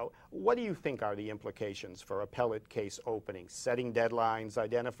 So what do you think are the implications for appellate case openings, setting deadlines,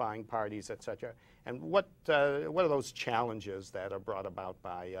 identifying parties, etc.? And what are those challenges that are brought about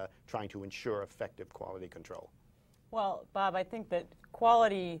by trying to ensure effective quality control? Well, Bob, I think that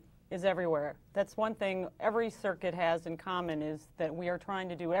quality is everywhere. That's one thing every circuit has in common, is that we are trying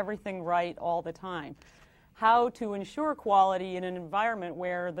to do everything right all the time. How to ensure quality in an environment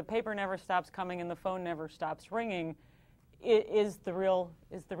where the paper never stops coming and the phone never stops ringing is the real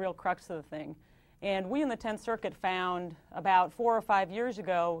crux of the thing. And we in the 10th Circuit found about 4 or 5 years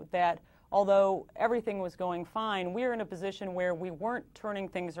ago that although everything was going fine, we were in a position where we weren't turning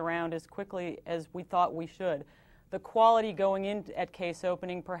things around as quickly as we thought we should. The quality going in at case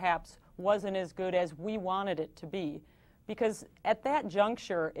opening perhaps wasn't as good as we wanted it to be. Because at that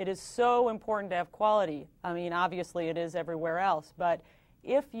juncture, it is so important to have quality. I mean, obviously it is everywhere else, but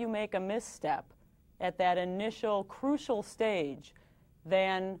if you make a misstep at that initial crucial stage,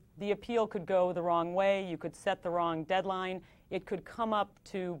 then the appeal could go the wrong way, you could set the wrong deadline, it could come up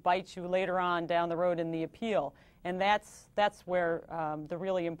to bite you later on down the road in the appeal. And that's where the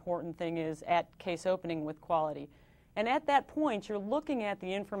really important thing is at case opening with quality. And at that point, you're looking at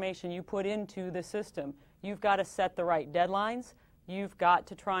the information you put into the system. You've got to set the right deadlines. You've got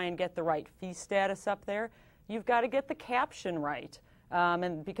to try and get the right fee status up there. You've got to get the caption right,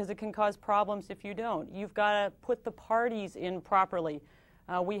 and because it can cause problems if you don't. You've got to put the parties in properly.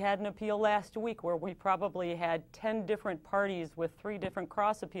 We had an appeal last week where we probably had 10 different parties with 3 different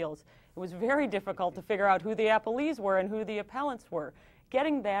cross appeals. It was very difficult to figure out who the appellees were and who the appellants were.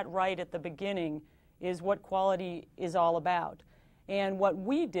 Getting that right at the beginning is what quality is all about. And what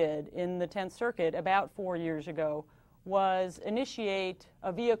we did in the 10th Circuit about 4 years ago was initiate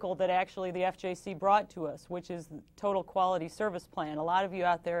a vehicle that actually the FJC brought to us, which is the Total Quality Service Plan. A lot of you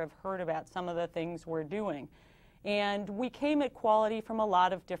out there have heard about some of the things we're doing. And we came at quality from a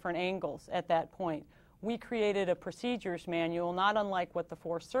lot of different angles at that point. we created a procedures manual, not unlike what the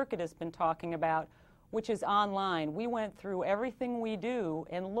Fourth Circuit has been talking about, which is online. We went through everything we do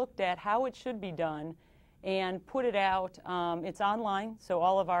and looked at how it should be done and put it out. It's online, so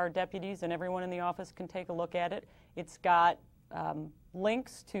all of our deputies and everyone in the office can take a look at it. It's got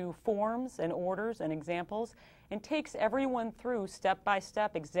links to forms and orders and examples, and takes everyone through step by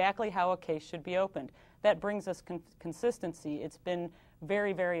step exactly how a case should be opened. That brings us consistency. It's been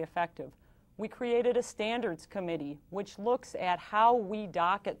very, very effective. We created a standards committee which looks at how we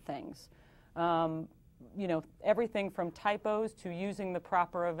docket things. You know, everything from typos to using the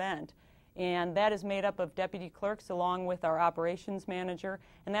proper event. And that is made up of deputy clerks along with our operations manager,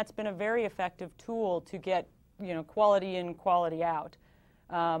 and that's been a very effective tool to get, you know, quality in, quality out.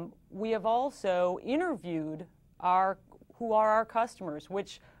 We have also interviewed who are our customers,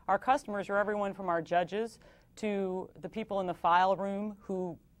 which our customers are everyone from our judges to the people in the file room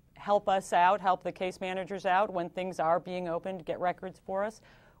who help us out, help the case managers out when things are being opened, get records for us.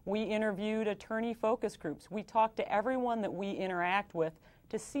 We interviewed attorney focus groups. We talked to everyone that we interact with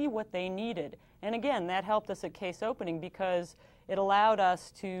to see what they needed. And again, that helped us at case opening because it allowed us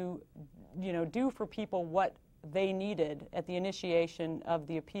to, you know, do for people what they needed at the initiation of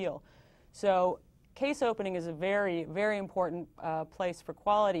the appeal. So case opening is a very, very important place for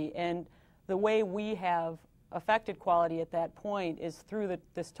quality, and the way we have affected quality at that point is through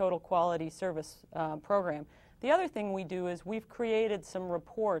this total quality service program. The other thing we do is we've created some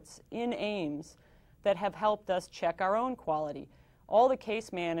reports in Ames that have helped us check our own quality. All the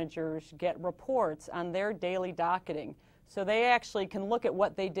case managers get reports on their daily docketing, so they actually can look at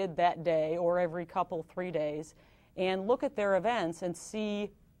what they did that day or every couple, 3 days, and look at their events and see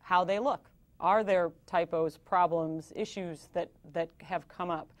how they look. Are there typos, problems, issues that have come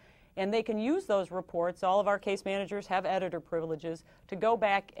up? And they can use those reports. All of our case managers have editor privileges to go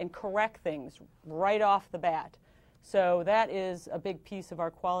back and correct things right off the bat. So that is a big piece of our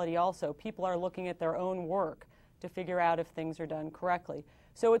quality also. People are looking at their own work to figure out if things are done correctly.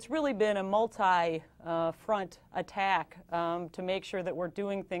 So it's really been a multi-front attack to make sure that we're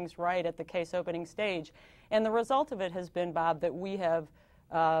doing things right at the case opening stage. And the result of it has been, Bob, that we have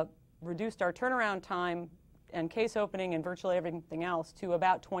reduced our turnaround time and case opening and virtually everything else to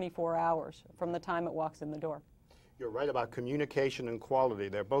about 24 hours from the time it walks in the door. You're right about communication and quality.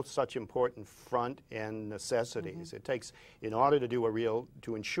 They're both such important front end necessities. Mm-hmm. It takes, in order to do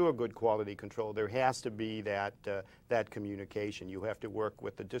to ensure good quality control, there has to be that communication. You have to work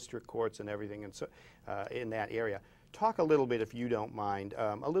with the district courts and everything and so, in that area. Talk a little bit, if you don't mind,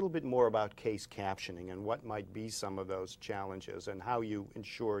 a little bit more about case captioning and what might be some of those challenges and how you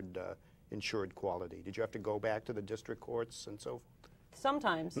ensured quality. Did you have to go back to the district courts and so forth?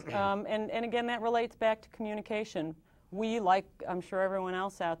 Sometimes, and again, that relates back to communication. We, like I'm sure everyone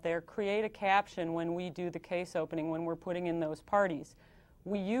else out there, create a caption when we do the case opening, when we're putting in those parties.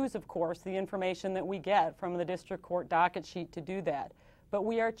 We use, of course, the information that we get from the district court docket sheet to do that. But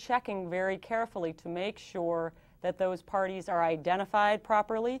we are checking very carefully to make sure that those parties are identified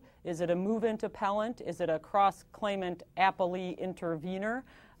properly. Is it a move-in appellant? Is it a cross-claimant appellee intervener?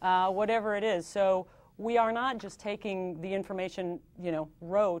 Whatever it is. So we are not just taking the information, you know,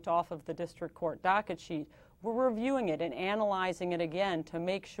 rote off of the district court docket sheet. We're reviewing it and analyzing it again to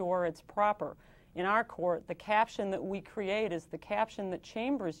make sure it's proper. In our court, the caption that we create is the caption that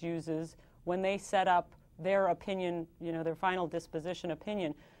Chambers uses when they set up their opinion, you know, their final disposition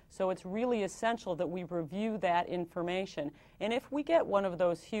opinion. So it's really essential that we review that information. And if we get one of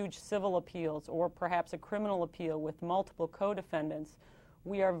those huge civil appeals or perhaps a criminal appeal with multiple co-defendants,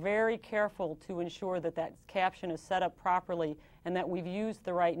 we are very careful to ensure that that caption is set up properly and that we've used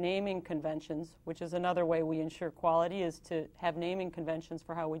the right naming conventions, which is another way we ensure quality, is to have naming conventions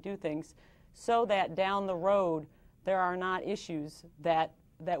for how we do things, so that down the road there are not issues that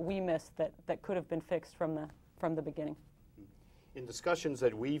we missed that could have been fixed from the beginning. In discussions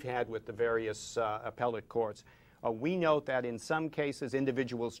that we've had with the various appellate courts, we note that in some cases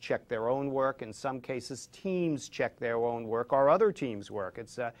individuals check their own work, in some cases teams check their own work or other teams' work.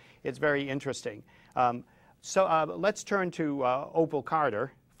 It's very interesting. So let's turn to Opal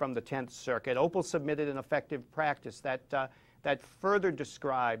Carter from the 10th Circuit. Opal submitted an effective practice that further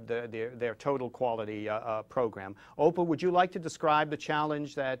described their total quality program. Opal, would you like to describe the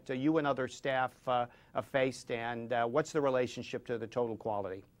challenge that you and other staff faced, and what's the relationship to the total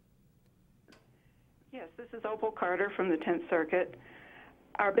quality? Yes, this is Opal Carter from the 10th Circuit.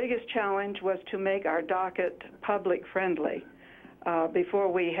 Our biggest challenge was to make our docket public friendly.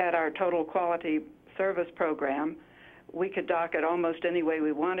 Before we had our total quality service program, we could docket almost any way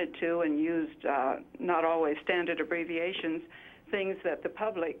we wanted to and used not always standard abbreviations, things that the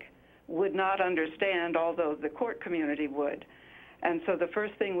public would not understand, although the court community would. And so the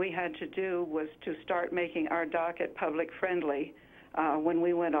first thing we had to do was to start making our docket public friendly when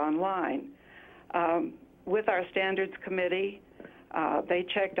we went online. With our standards committee, they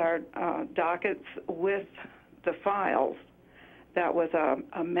checked our dockets with the files. That was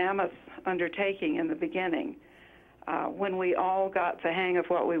a mammoth undertaking in the beginning. When we all got the hang of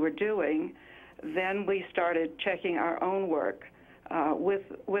what we were doing, then we started checking our own work. With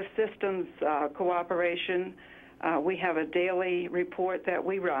systems cooperation, we have a daily report that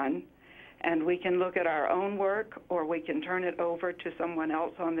we run, and we can look at our own work, or we can turn it over to someone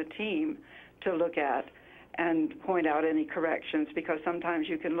else on the team to look at and point out any corrections, because sometimes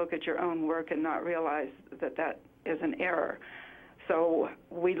you can look at your own work and not realize that that is an error. So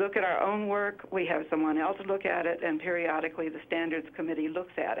we look at our own work, we have someone else look at it, and periodically the standards committee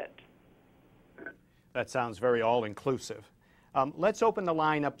looks at it. That sounds very all-inclusive. Let's open the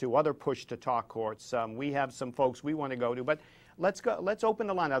line up to other push-to-talk courts. We have some folks we want to go to, but let's open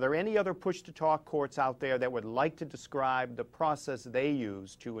the line. Are there any other push-to-talk courts out there that would like to describe the process they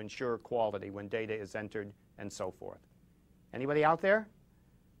use to ensure quality when data is entered and so forth? Anybody out there?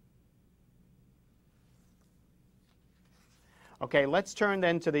 Okay, let's turn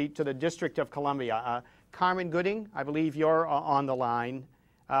then to the District of Columbia. Carmen Gooding, I believe you're on the line.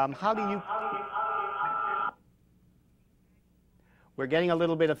 How do you... We're getting a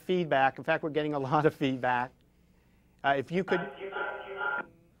little bit of feedback. In fact, we're getting a lot of feedback. If you could...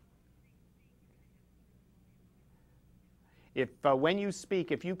 when you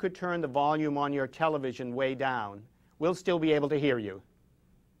speak, if you could turn the volume on your television way down, we'll still be able to hear you.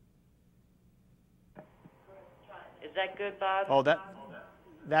 Is that good, Bob? Oh,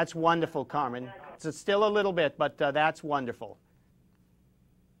 that's wonderful, Carmen. It's still a little bit, but that's wonderful.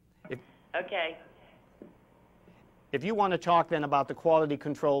 Okay. If you want to talk then about the quality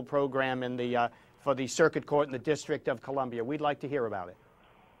control program in the, for the Circuit Court in the District of Columbia, we'd like to hear about it.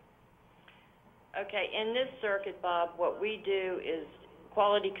 Okay, in this circuit, Bob, what we do is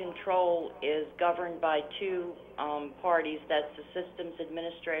quality control is governed by two parties. That's the systems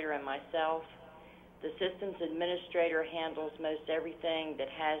administrator and myself. The systems administrator handles most everything that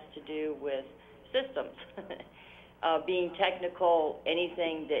has to do with systems. Being technical,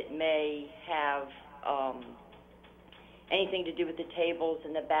 anything that may have anything to do with the tables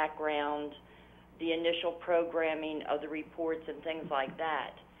in the background, the initial programming of the reports and things like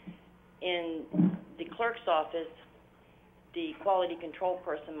that. In the clerk's office, the quality control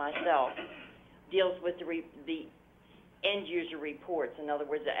person, myself, deals with the end user reports. In other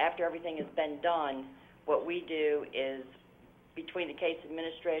words, after everything has been done, what we do is, between the case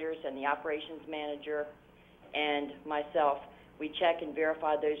administrators and the operations manager and myself, we check and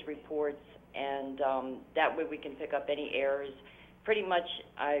verify those reports, and that way we can pick up any errors. Pretty much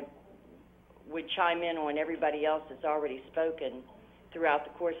I would chime in on everybody else that's already spoken throughout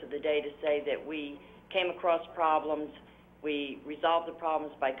the course of the day to say that we came across problems, we resolved the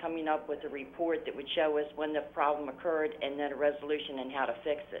problems by coming up with a report that would show us when the problem occurred and then a resolution and how to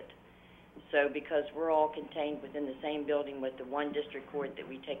fix it. So because we're all contained within the same building with the one district court that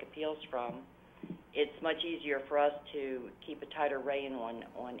we take appeals from, it's much easier for us to keep a tighter rein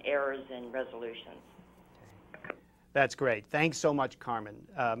on errors and resolutions. That's great. Thanks so much, Carmen.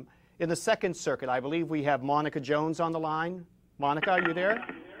 In the Second Circuit, I believe we have Monica Jones on the line. Monica, are you there?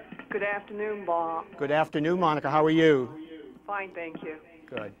 Good afternoon, Bob. Good afternoon, Monica. How are you? Fine, thank you.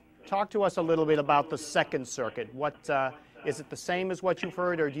 Good. Talk to us a little bit about the Second Circuit. What is it the same as what you've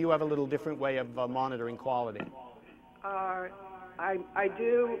heard, or do you have a little different way of monitoring quality? I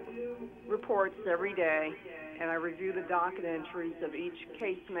do reports every day, and I review the docket entries of each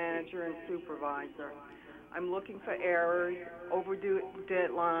case manager and supervisor. I'm looking for errors, overdue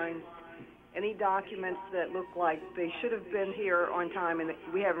deadlines, any documents that look like they should have been here on time and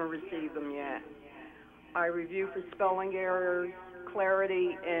we haven't received them yet. I review for spelling errors,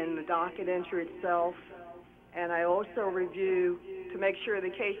 clarity in the docket entry itself, and I also review to make sure the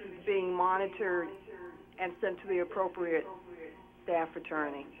case is being monitored and sent to the appropriate staff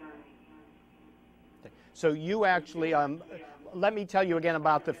attorney. So you actually, let me tell you again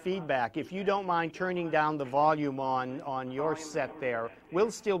about the feedback. If you don't mind turning down the volume on your set there,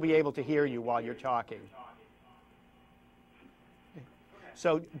 we'll still be able to hear you while you're talking.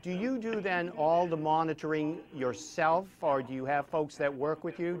 So do you do then all the monitoring yourself, or do you have folks that work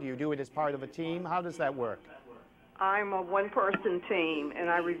with you? Do you do it as part of a team? How does that work? I'm a one-person team, and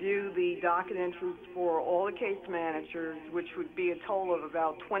I review the docket entries for all the case managers, which would be a total of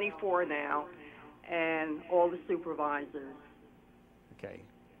about 24 now, and all the supervisors. Okay.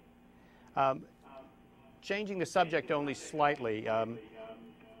 Changing the subject only slightly,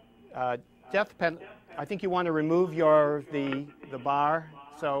 Death penalty. I think you want to remove the bar.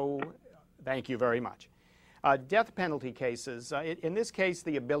 So, thank you very much. Death penalty cases. In this case,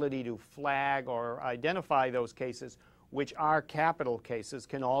 the ability to flag or identify those cases, which are capital cases,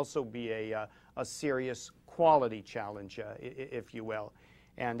 can also be a serious quality challenge, if you will.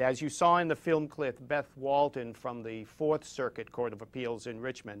 And as you saw in the film clip, Beth Walton from the Fourth Circuit Court of Appeals in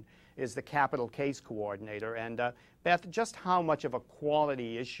Richmond is the capital case coordinator. And Beth, just how much of a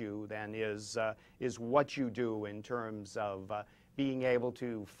quality issue then is what you do in terms of being able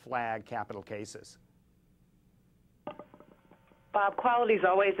to flag capital cases? Bob, quality is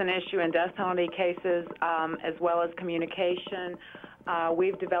always an issue in death penalty cases, as well as communication.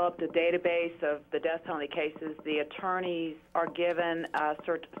 We've developed a database of the death penalty cases. The attorneys are given a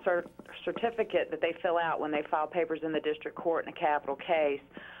certificate that they fill out when they file papers in the district court in a capital case.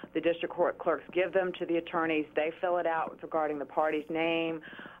 The district court clerks give them to the attorneys. They fill it out regarding the party's name,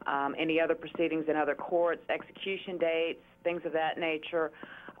 any other proceedings in other courts, execution dates, things of that nature.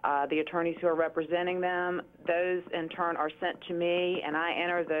 The attorneys who are representing them, those in turn are sent to me, and I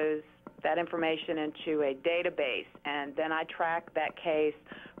enter that information into a database, and then I track that case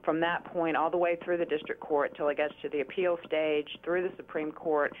from that point all the way through the district court till it gets to the appeal stage, through the Supreme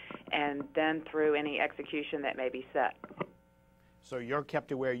Court, and then through any execution that may be set. So you're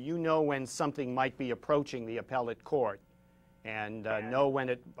kept aware. You know when something might be approaching the appellate court, and know when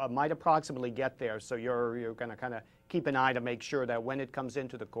it might approximately get there. So you're going to kind of keep an eye to make sure that when it comes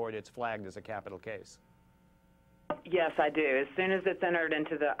into the court, it's flagged as a capital case. Yes, I do. As soon as it's entered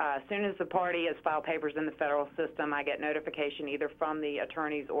into as soon as the party has filed papers in the federal system, I get notification either from the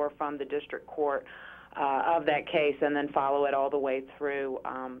attorneys or from the district court of that case, and then follow it all the way through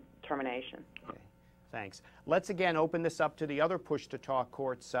termination. Okay. Thanks. Let's again open this up to the other push-to-talk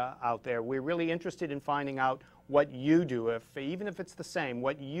courts out there. We're really interested in finding out what you do, even if it's the same,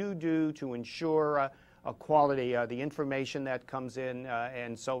 what you do to ensure a quality, the information that comes in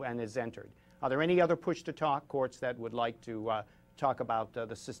and is entered. Are there any other push-to-talk courts that would like to talk about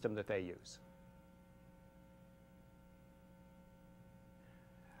the system that they use?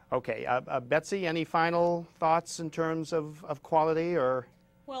 Okay, Betsy, any final thoughts in terms of quality or?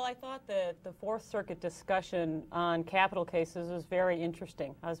 Well, I thought that the Fourth Circuit discussion on capital cases was very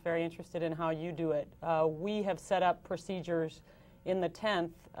interesting. I was very interested in how you do it. We have set up procedures in the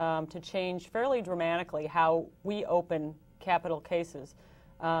 10th to change fairly dramatically how we open capital cases.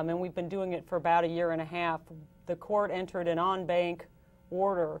 And we've been doing it for about a year and a half. The court entered an en-banc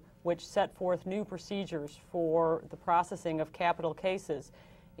order which set forth new procedures for the processing of capital cases.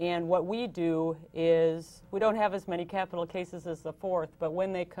 And what we do is, we don't have as many capital cases as the Fourth, but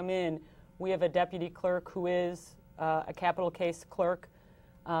when they come in, we have a deputy clerk who is a capital case clerk,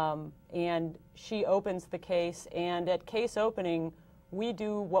 and she opens the case. And at case opening, we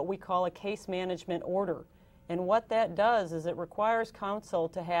do what we call a case management order. And what that does is it requires counsel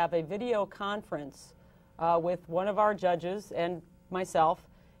to have a video conference with one of our judges and myself.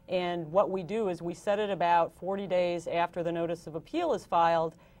 And what we do is we set it about 40 days after the notice of appeal is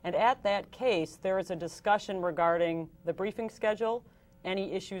filed. And at that case, there is a discussion regarding the briefing schedule,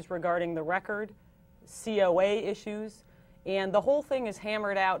 any issues regarding the record, COA issues. And the whole thing is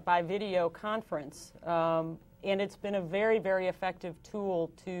hammered out by video conference. And it's been a very, very effective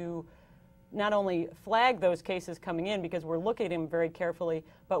tool to not only flag those cases coming in, because we're looking at them very carefully,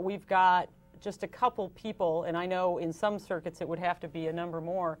 but we've got just a couple people, and I know in some circuits it would have to be a number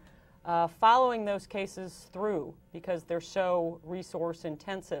more, following those cases through because they're so resource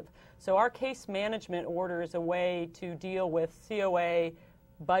intensive. So our case management order is a way to deal with COA,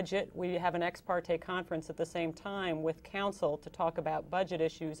 budget. We have an ex parte conference at the same time with counsel to talk about budget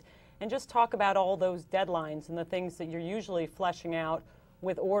issues and just talk about all those deadlines and the things that you're usually fleshing out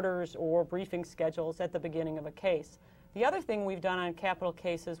with orders or briefing schedules at the beginning of a case. The other thing we've done on capital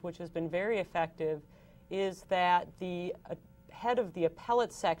cases, which has been very effective, is that the head of the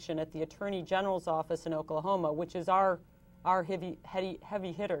appellate section at the Attorney General's office in Oklahoma, which is our heavy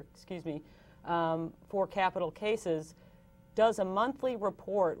hitter, for capital cases, does a monthly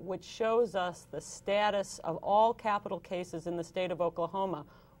report which shows us the status of all capital cases in the state of Oklahoma,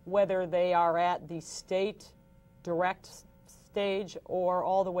 whether they are at the state direct stage or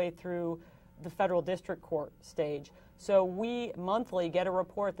all the way through the federal district court stage. So we monthly get a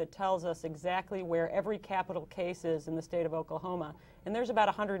report that tells us exactly where every capital case is in the state of Oklahoma. And there's about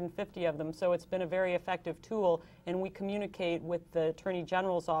 150 of them, so it's been a very effective tool, and we communicate with the Attorney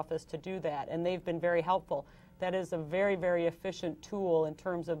General's office to do that, and they've been very helpful. That is a very, very efficient tool in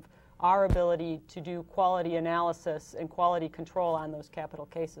terms of our ability to do quality analysis and quality control on those capital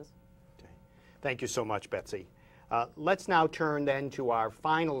cases. Okay. Thank you so much, Betsy. Let's now turn then to our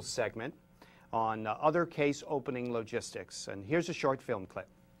final segment on other case opening logistics. And here's a short film clip.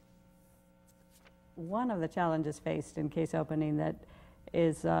 One of the challenges faced in case opening that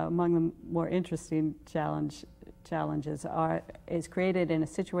is among the more interesting challenges is created in a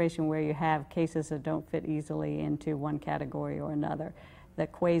situation where you have cases that don't fit easily into one category or another. The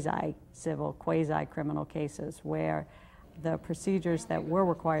quasi-civil, quasi-criminal cases where the procedures that we're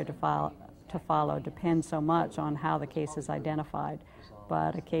required to follow depend so much on how the case is identified.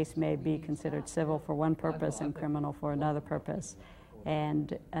 But a case may be considered civil for one purpose and criminal for another purpose.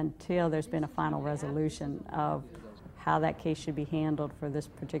 And until there's been a final resolution of how that case should be handled for this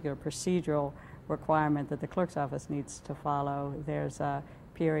particular procedural requirement that the clerk's office needs to follow, there's a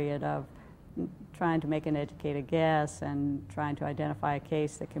period of trying to make an educated guess and trying to identify a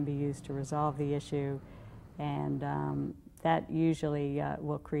case that can be used to resolve the issue. And that usually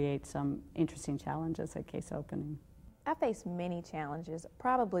will create some interesting challenges at case opening. I face many challenges.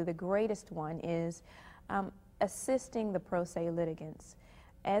 Probably the greatest one is assisting the pro se litigants.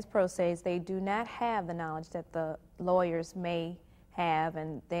 As pro ses, they do not have the knowledge that the lawyers may have,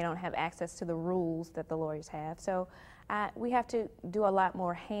 and they don't have access to the rules that the lawyers have. So we have to do a lot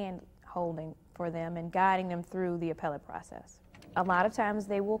more hand-holding for them and guiding them through the appellate process. A lot of times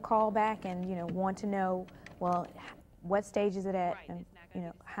they will call back and want to know, well, what stage is it at, and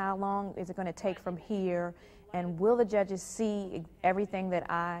how long is it going to take from here, and will the judges see everything that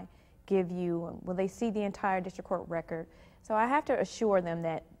I give you? Will they see the entire district court record? So I have to assure them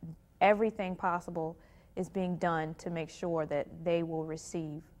that everything possible is being done to make sure that they will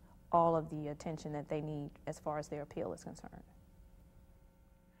receive all of the attention that they need as far as their appeal is concerned.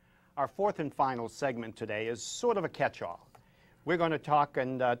 Our fourth and final segment today is sort of a catch-all. We're going to talk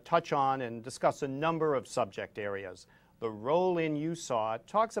and touch on and discuss a number of subject areas. The roll-in you saw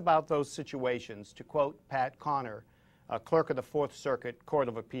talks about those situations, to quote Pat Connor, a clerk of the Fourth Circuit Court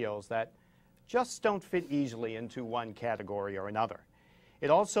of Appeals, that just don't fit easily into one category or another.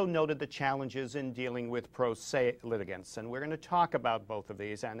 It also noted the challenges in dealing with pro se litigants, and we're going to talk about both of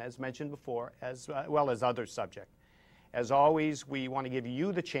these, and as mentioned before, as well as other subjects. As always, we want to give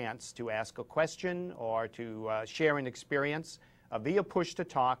you the chance to ask a question or to share an experience via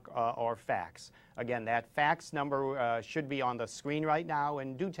push-to-talk or fax. Again, that fax number should be on the screen right now,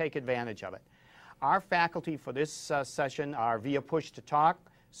 and do take advantage of it. Our faculty for this session are via push-to-talk,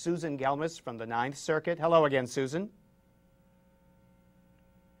 Susan Gelmis from the Ninth Circuit. Hello again, Susan.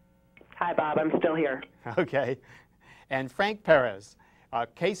 Hi, Bob. I'm still here. Okay. And Frank Perez,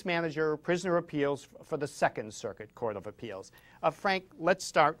 case manager, prisoner appeals for the Second Circuit Court of Appeals. Frank, let's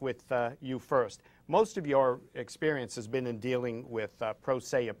start with you first. Most of your experience has been in dealing with pro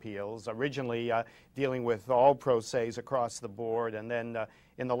se appeals, originally dealing with all pro ses across the board, and then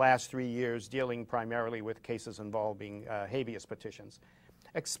in the last 3 years dealing primarily with cases involving habeas petitions.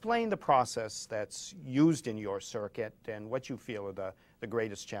 Explain the process that's used in your circuit and what you feel are the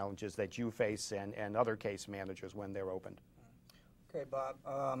greatest challenges that you face and other case managers when they're opened. Okay, Bob.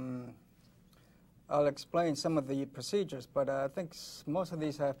 I'll explain some of the procedures, but I think most of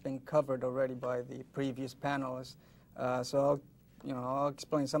these have been covered already by the previous panelists. So I'll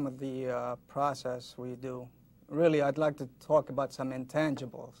explain some of the process we do. Really, I'd like to talk about some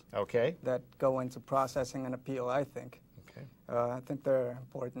intangibles that go into processing an appeal, I think. I think they're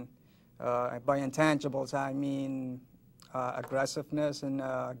important. By intangibles, I mean aggressiveness in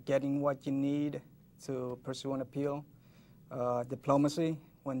getting what you need to pursue an appeal, diplomacy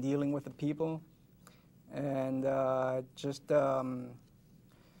when dealing with the people, and just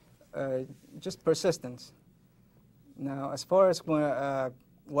persistence. Now, as far as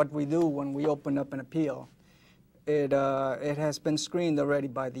what we do when we open up an appeal, it has been screened already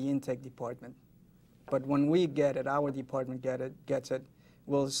by the intake department. But when we get it, our department gets it,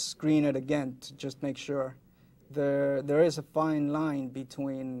 we'll screen it again to just make sure. There is a fine line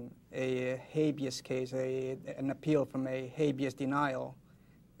between a habeas case, an appeal from a habeas denial,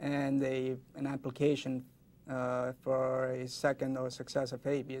 and an application for a second or successive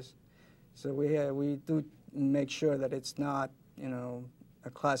habeas. So we do make sure that it's not,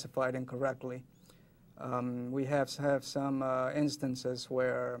 classified incorrectly. We have some instances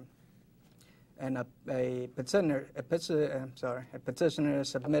where a petitioner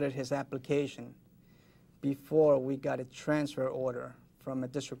submitted his application before we got a transfer order from a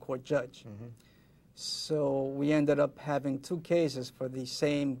district court judge. So we ended up having 2 cases for the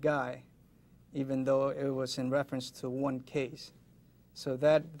same guy, even though it was in reference to one case. So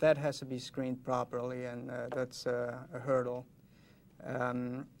that has to be screened properly, and that's a hurdle.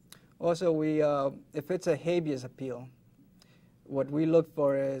 Also, if it's a habeas appeal, what we look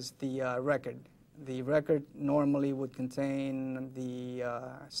for is the record, The record normally would contain the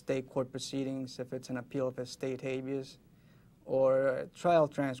state court proceedings if it's an appeal of a state habeas, or trial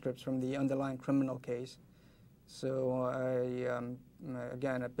transcripts from the underlying criminal case. So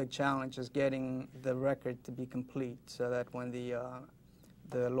again, a big challenge is getting the record to be complete so that when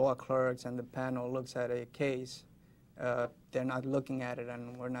the law clerks and the panel looks at a case, they're not looking at it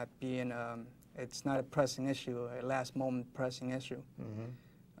and we're not being, it's not a pressing issue, a last moment pressing issue.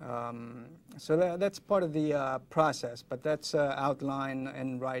 So that's part of the process, but that's outlined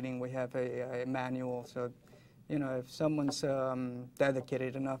in writing. We have a manual, so you know, if someone's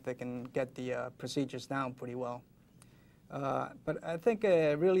dedicated enough, they can get the procedures down pretty well. But I think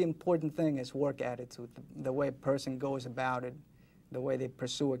a really important thing is work attitude, the way a person goes about it, the way they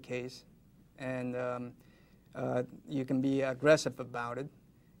pursue a case. And you can be aggressive about it.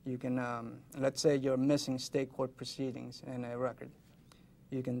 You can, let's say you're missing state court proceedings in a record.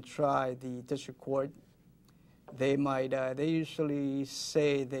 You can try the district court. They might, they usually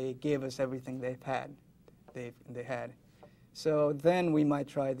say they gave us everything they had. So then we might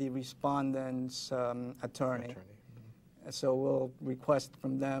try the respondent's attorney. So we'll request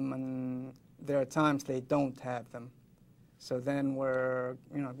from them, and there are times they don't have them. So then we're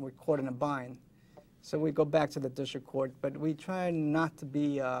caught in a bind. So we go back to the district court, but we try not to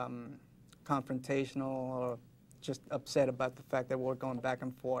be confrontational or just upset about the fact that we're going back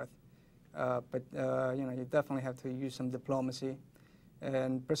and forth. But you definitely have to use some diplomacy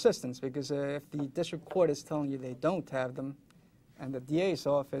and persistence, because if the district court is telling you they don't have them, and the DA's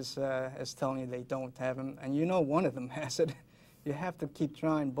office is telling you they don't have them, and you know one of them has it, you have to keep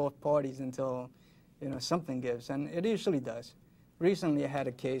trying both parties until something gives, and it usually does. Recently I had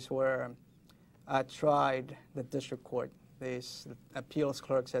a case where I tried the district court. The appeals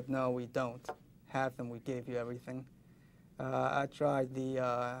clerk said, no, we don't have them, we gave you everything. I tried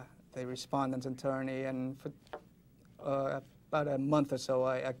the respondent's attorney, and for about a month or so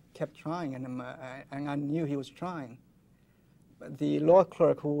I kept trying, and I knew he was trying. But the law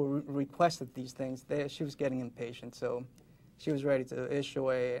clerk who requested these things, she was getting impatient, so she was ready to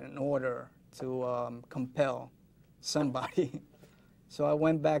issue an order to compel somebody. So I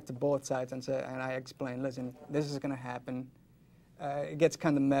went back to both sides and I explained, listen, this is going to happen. It gets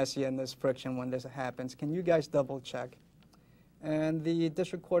kind of messy and there's friction when this happens. Can you guys double check? And the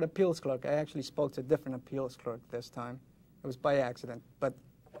district court appeals clerk, I actually spoke to a different appeals clerk this time. It was by accident, but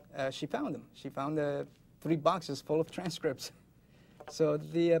she found them. She found 3 boxes full of transcripts. So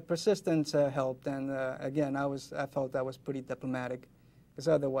the persistence helped, and again, I felt I was pretty diplomatic, because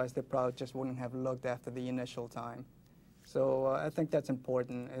otherwise they probably just wouldn't have looked after the initial time. So I think that's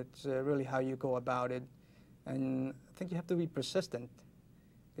important. It's really how you go about it, and I think you have to be persistent,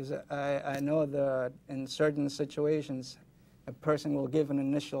 because I know that in certain situations a person will give an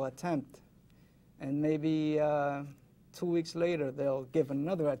initial attempt, and maybe 2 weeks later they'll give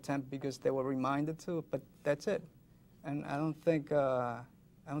another attempt because they were reminded to, but that's it. And I don't think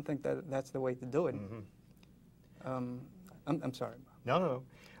that that's the way to do it. I'm sorry. No.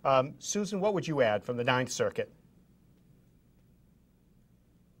 Susan, what would you add from the Ninth Circuit?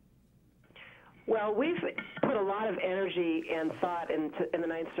 Well, we've put a lot of energy and thought in the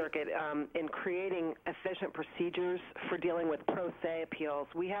Ninth Circuit in creating efficient procedures for dealing with pro se appeals.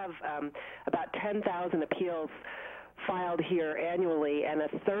 We have about 10,000 appeals filed here annually, and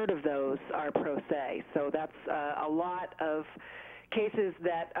 1/3 of those are pro se. So that's a lot of cases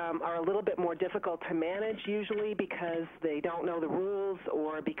that are a little bit more difficult to manage usually because they don't know the rules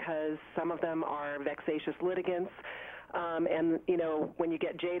or because some of them are vexatious litigants. And, when you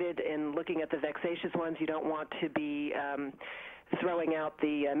get jaded in looking at the vexatious ones, you don't want to be throwing out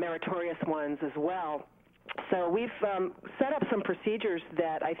the meritorious ones as well. So we've set up some procedures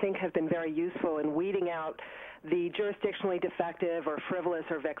that I think have been very useful in weeding out the jurisdictionally defective or frivolous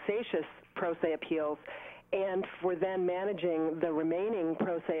or vexatious pro se appeals, and for then managing the remaining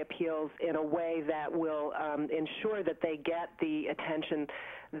pro se appeals in a way that will ensure that they get the attention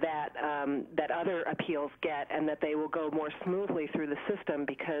that other appeals get, and that they will go more smoothly through the system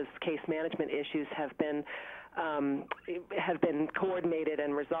because case management issues have been coordinated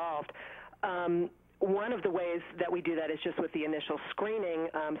and resolved. One of the ways that we do that is just with the initial screening,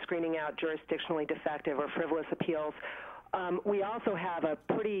 screening out jurisdictionally defective or frivolous appeals. We also have a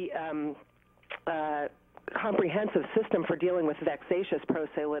pretty comprehensive system for dealing with vexatious pro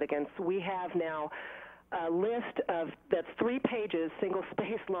se litigants. We have now a list that's 3 pages, single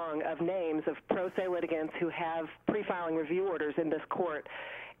space long, of names of pro se litigants who have pre-filing review orders in this court.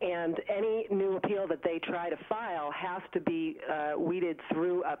 And any new appeal that they try to file has to be weeded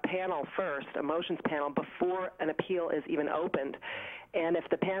through a panel first, a motions panel, before an appeal is even opened. And if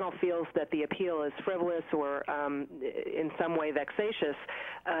the panel feels that the appeal is frivolous or in some way vexatious,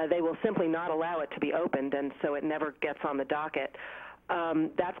 they will simply not allow it to be opened, and so it never gets on the docket.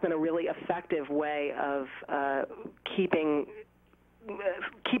 That's been a really effective way of keeping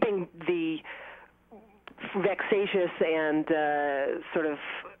the vexatious and sort of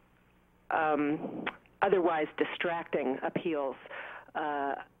otherwise distracting appeals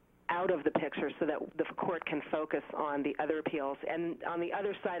out of the picture so that the court can focus on the other appeals. And on the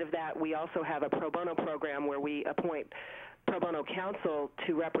other side of that, we also have a pro bono program where we appoint pro bono counsel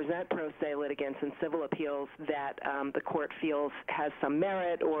to represent pro se litigants in civil appeals that the court feels has some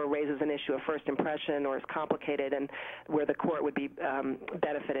merit or raises an issue of first impression or is complicated, and where the court would be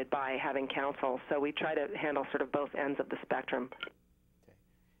benefited by having counsel. So we try to handle sort of both ends of the spectrum. Okay.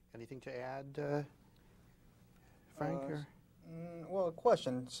 Anything to add, Frank? Well, a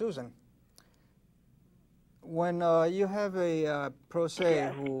question, Susan. When you have a pro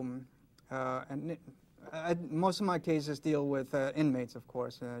se who, most of my cases deal with inmates, of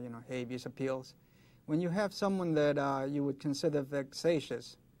course, you know, habeas appeals. When you have someone that you would consider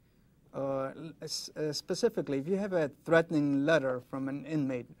vexatious, specifically, if you have a threatening letter from an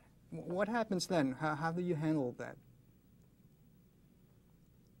inmate, what happens then? How do you handle that?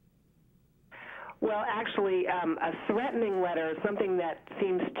 Well, actually, a threatening letter, something that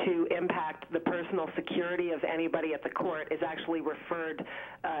seems to impact the personal security of anybody at the court, is actually referred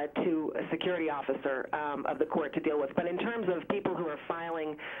to a security officer of the court to deal with. But in terms of people who are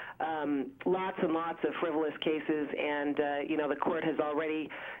filing lots and lots of frivolous cases, and you know, the court has already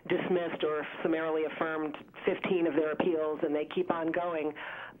dismissed or summarily affirmed 15 of their appeals, and they keep on going.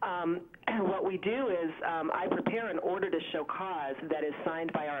 What we do is I prepare an order to show cause that is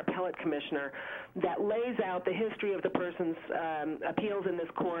signed by our appellate commissioner that lays out the history of the person's appeals in this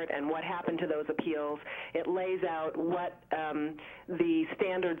court and what happened to those appeals. It lays out what the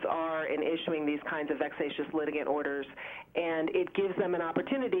standards are in issuing these kinds of vexatious litigant orders, and it gives them an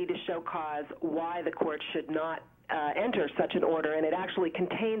opportunity to show cause why the court should not enter such an order, and it actually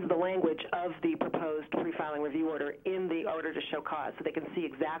contains the language of the proposed pre-filing review order in the order to show cause, so they can see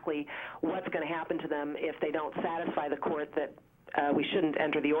exactly what's going to happen to them if they don't satisfy the court that we shouldn't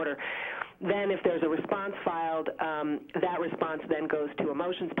enter the order. Then if there's a response filed, that response then goes to a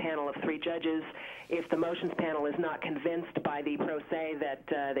motions panel of 3 judges. If the motions panel is not convinced by the pro se that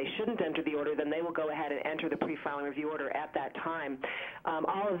they shouldn't enter the order, then they will go ahead and enter the pre-filing review order at that time.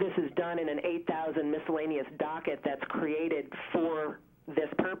 All of this is done in an 8,000 miscellaneous docket that's created for this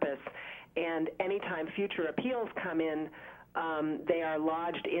purpose, and anytime future appeals come in, they are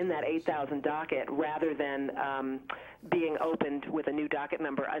lodged in that 8,000 docket rather than being opened with a new docket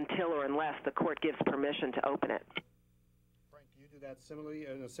number until or unless the court gives permission to open it. Frank, do you do that similarly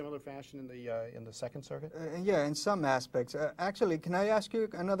in a similar fashion in the Second Circuit? Yeah, in some aspects. Actually, can I ask you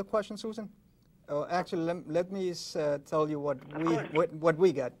another question, Susan? Actually, let me tell you what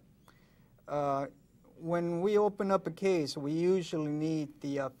we get. When we open up a case, we usually need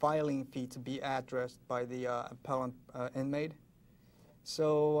the filing fee to be addressed by the appellant inmate.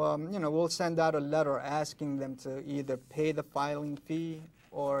 So, you know, we'll send out a letter asking them to either pay the filing fee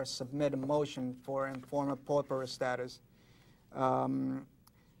or submit a motion for informal pauper status.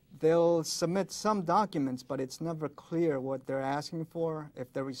 They'll submit some documents, but it's never clear what they're asking for,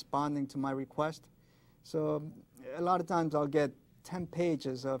 if they're responding to my request. So a lot of times I'll get 10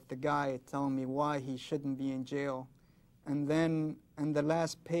 pages of the guy telling me why he shouldn't be in jail. And then in the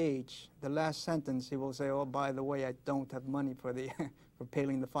last page, the last sentence, he will say, oh, by the way, I don't have money for the for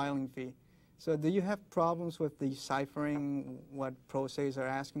paying the filing fee. So do you have problems with deciphering what pro ses are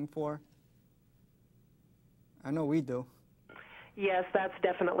asking for? I know we do. Yes, that's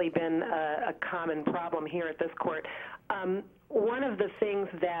definitely been a common problem here at this court. One of the things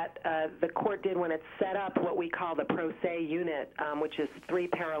that the court did when it set up what we call the pro se unit, which is 3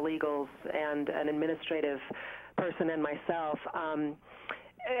 paralegals and an administrative person and myself,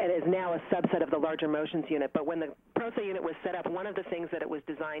 it is now a subset of the larger motions unit. But when the pro se unit was set up, one of the things that it was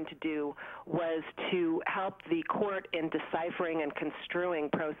designed to do was to help the court in deciphering and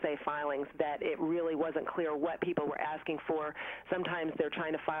construing pro se filings, that it really wasn't clear what people were asking for. Sometimes they're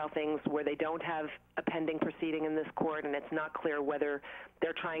trying to file things where they don't have a pending proceeding in this court, and it's not clear whether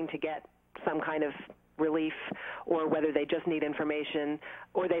they're trying to get some kind of relief or whether they just need information,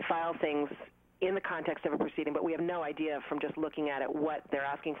 or they file things in the context of a proceeding, but we have no idea from just looking at it what they're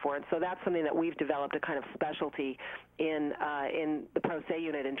asking for. And so that's something that we've developed a kind of specialty in the pro se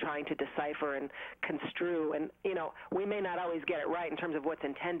unit in trying to decipher and construe. And, you know, we may not always get it right in terms of what's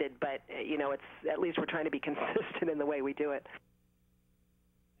intended, but, you know, it's at least we're trying to be consistent in the way we do it.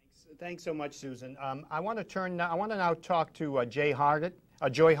 Thanks. Thanks so much, Susan. I want to now talk to Joy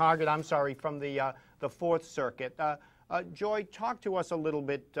Hargett, I'm sorry, from the Fourth Circuit. Joy, talk to us a little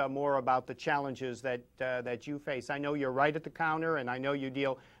bit more about the challenges that you face. I know you're right at the counter, and I know you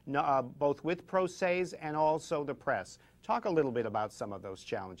deal both with pro ses and also the press. Talk a little bit about some of those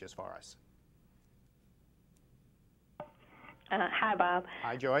challenges for us. Hi, Bob.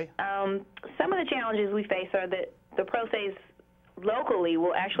 Hi, Joy. Some of the challenges we face are that the pro ses locally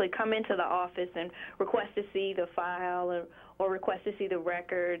will actually come into the office and request to see the file or request to see the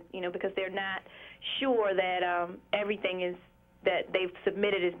record, because they're not sure that everything is that they've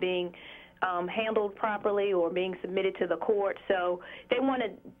submitted is being handled properly or being submitted to the court. So they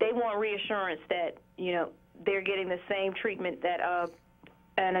want reassurance that they're getting the same treatment that a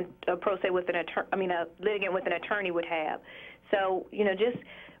pro se with a litigant with an attorney would have. So just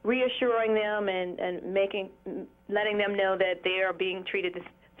reassuring them and letting them know that they are being treated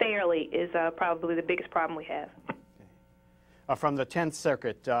fairly is probably the biggest problem we have. From the 10th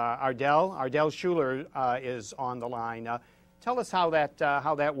Circuit, Ardell Schuler is on the line. Tell us how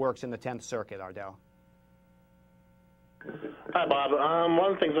that works in the 10th Circuit, Ardell. Hi, Bob.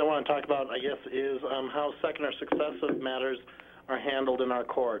 One of the things I want to talk about, I guess, is how second or successive matters are handled in our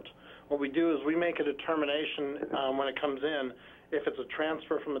court. What we do is we make a determination when it comes in if it's a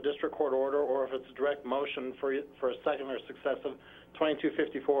transfer from a district court order or if it's a direct motion for a second or successive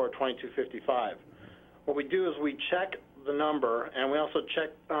 2254 or 2255. What we do is we check the number, and we also check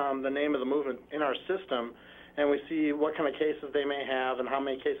the name of the movement in our system, and we see what kind of cases they may have and how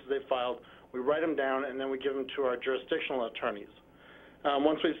many cases they've filed. We write them down, and then we give them to our jurisdictional attorneys.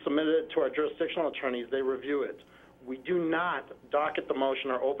 Once we've submitted it to our jurisdictional attorneys, they review it. We do not docket the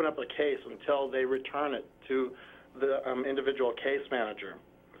motion or open up the case until they return it to the individual case manager.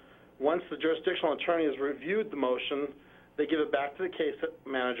 Once the jurisdictional attorney has reviewed the motion, they give it back to the case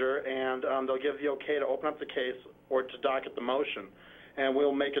manager, and they'll give the okay to open up the case or to docket the motion. And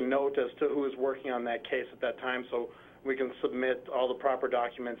we'll make a note as to who is working on that case at that time so we can submit all the proper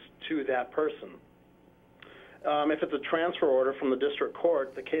documents to that person. If it's a transfer order from the district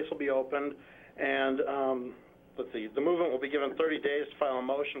court, the case will be opened, and the movement will be given 30 days to file a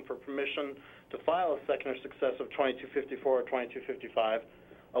motion for permission to file a second or successive 2254 or 2255.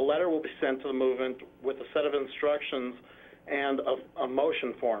 A letter will be sent to the movement with a set of instructions and a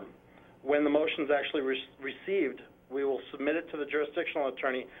motion form. When the motion is actually received, we will submit it to the jurisdictional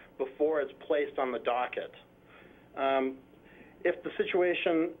attorney before it's placed on the docket. If the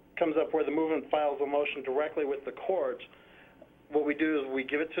situation comes up where the movement files a motion directly with the court, what we do is we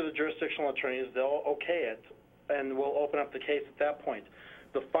give it to the jurisdictional attorneys, they'll okay it, and we'll open up the case at that point.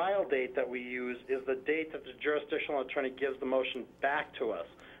 The file date that we use is the date that the jurisdictional attorney gives the motion back to us,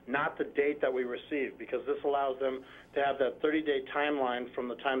 not the date that we receive, because this allows them to have that 30-day timeline from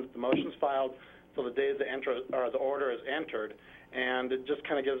the time that the motion's filed till the day the order is entered, and it just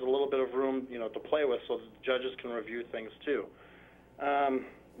kind of gives a little bit of room, to play with, so that the judges can review things too.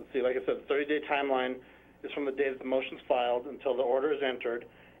 Let's see, like I said, the 30-day timeline is from the day that the motion's filed until the order is entered,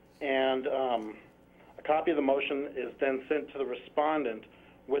 and a copy of the motion is then sent to the respondent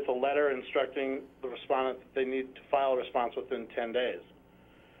with a letter instructing the respondent that they need to file a response within 10 days.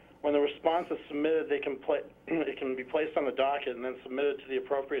 When the response is submitted, it can be placed on the docket and then submitted to the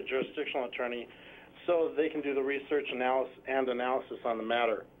appropriate jurisdictional attorney so they can do the research analysis on the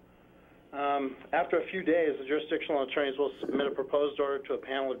matter. After a few days, the jurisdictional attorneys will submit a proposed order to a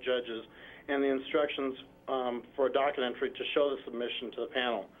panel of judges and the instructions for a docket entry to show the submission to the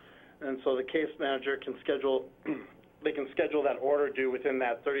panel. And so the case manager can schedule that order due within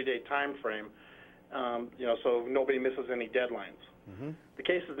that 30-day time frame, so nobody misses any deadlines. Mm-hmm. The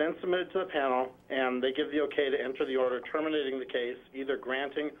case is then submitted to the panel, and they give the okay to enter the order terminating the case, either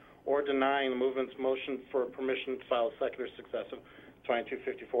granting or denying the movement's motion for permission to file a second or successive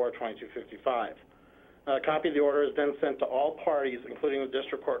 2254 or 2255. A copy of the order is then sent to all parties, including the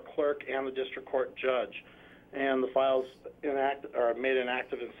district court clerk and the district court judge, and the files are made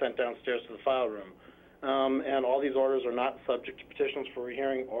inactive and sent downstairs to the file room. And all these orders are not subject to petitions for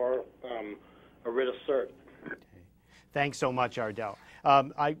rehearing or a writ of cert. Thanks so much, Ardell.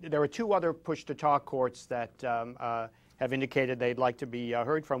 There are two other push-to-talk courts that have indicated they'd like to be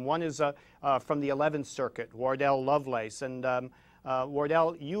heard from. One is from the 11th Circuit, Wardell Lovelace. And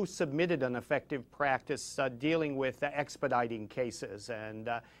Wardell, you submitted an effective practice dealing with expediting cases, and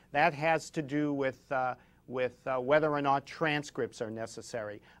that has to do with whether or not transcripts are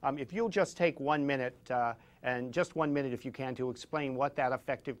necessary. If you'll just take 1 minute, and just 1 minute if you can, to explain what that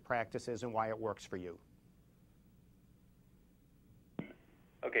effective practice is and why it works for you.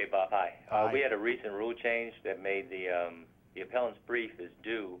 Okay, Bob, hi. We had a recent rule change that made the appellant's brief is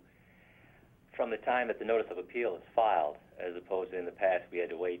due from the time that the notice of appeal is filed, as opposed to in the past we had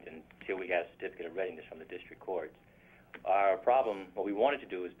to wait until we got a certificate of readiness from the district courts. Our problem, what we wanted to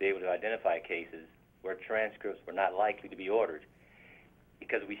do, is be able to identify cases where transcripts were not likely to be ordered,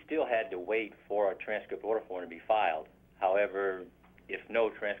 because we still had to wait for a transcript order form to be filed. However, if no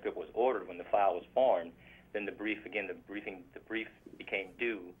transcript was ordered when the file was formed, then the brief became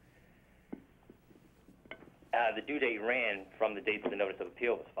due. The due date ran from the date that the notice of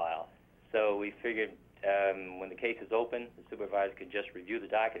appeal was filed. So we figured when the case is open, the supervisor could just review the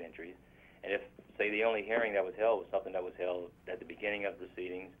docket entries, and if, say, the only hearing that was held was something that was held at the beginning of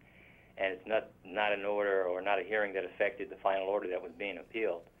proceedings, and it's not an order or not a hearing that affected the final order that was being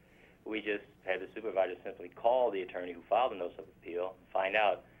appealed, we just had the supervisor simply call the attorney who filed the notice of appeal, find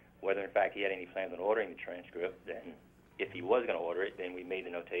out whether in fact he had any plans on ordering the transcript. Then if he was going to order it, then we made the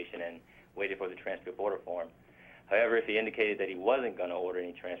notation and waited for the transcript order form. However, if he indicated that he wasn't going to order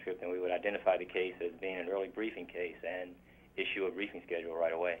any transcript, then we would identify the case as being an early briefing case and issue a briefing schedule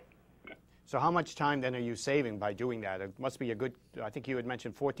right away. So how much time then are you saving by doing that? It must be a good, I think you had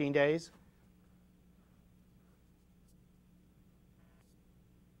mentioned 14 days?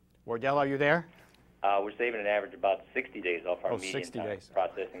 Wardell, are you there? We're saving an average about 60 days off our median 60 time days.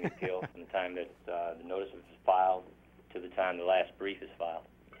 processing the appeal from the time that the notice is filed to the time the last brief is filed.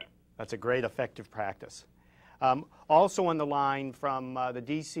 That's a great effective practice. Also on the line from the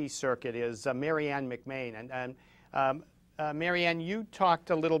D.C. Circuit is Marianne McMahon. And Marianne, you talked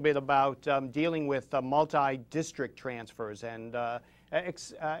a little bit about dealing with multi-district transfers, and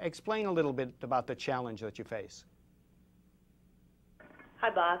explain a little bit about the challenge that you face. Hi,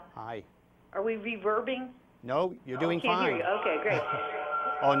 Bob. Hi. Are we reverbing? No, you're doing can't hear fine. you. Okay, great.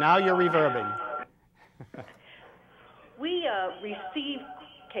 Oh, now you're reverbing. We receive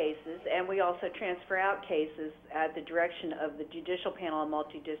cases, and we also transfer out cases at the direction of the Judicial Panel on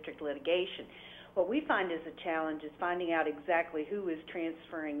Multi-District Litigation. What we find is a challenge is finding out exactly who is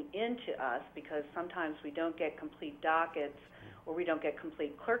transferring into us, because sometimes we don't get complete dockets or we don't get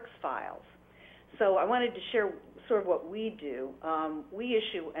complete clerk's files. So I wanted to share sort of what we do. We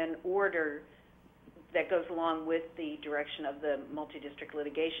issue an order that goes along with the direction of the Multi-District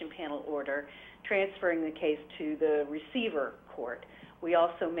Litigation Panel order, transferring the case to the receiver court. We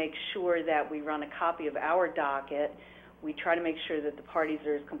also make sure that we run a copy of our docket. We try to make sure that the parties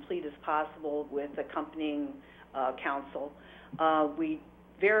are as complete as possible with accompanying counsel. We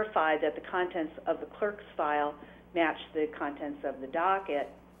verify that the contents of the clerk's file match the contents of the docket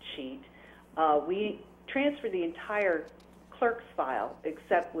sheet. We transfer the entire clerk's file,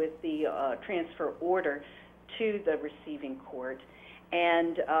 except with the transfer order, to the receiving court.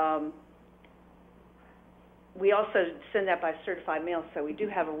 And we also send that by certified mail, so we do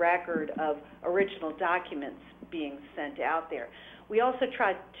have a record of original documents being sent out there. We also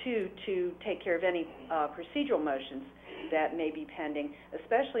try to take care of any procedural motions that may be pending,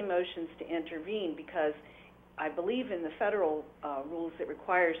 especially motions to intervene, because I believe in the federal rules it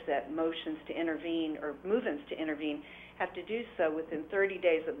requires that motions to intervene or move-ins to intervene have to do so within 30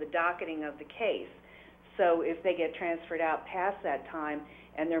 days of the docketing of the case. So if they get transferred out past that time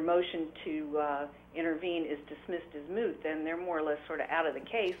and their motion to intervene is dismissed as moot, then they're more or less sort of out of the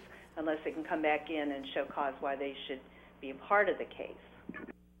case unless they can come back in and show cause why they should be a part of the case.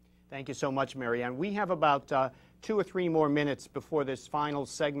 Thank you so much, Marianne. We have about 2 or 3 more minutes before this final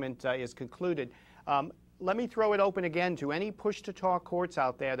segment is concluded. Let me throw it open again to any push-to-talk courts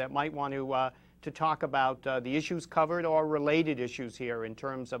out there that might want to talk about the issues covered or related issues here in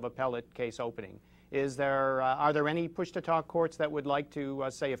terms of appellate case opening. Are there any push-to-talk courts that would like to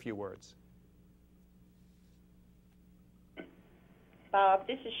say a few words? Bob,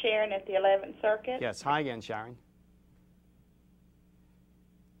 this is Sharon at the 11th Circuit. Yes. Hi again, Sharon.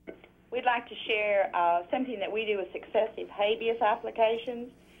 We'd like to share something that we do with successive habeas applications.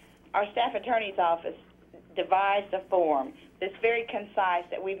 Our staff attorney's office devised a form that's very concise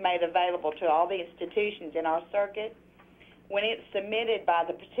that we've made available to all the institutions in our circuit. When it's submitted by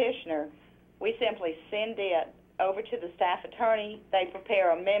the petitioner, we simply send it over to the staff attorney. They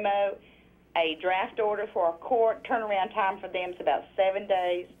prepare a memo, a draft order for a court. Turnaround time for them is about 7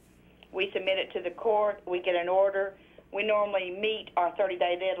 days. We submit it to the court. We get an order. We normally meet our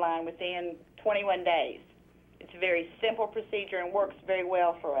 30-day deadline within 21 days. It's a very simple procedure and works very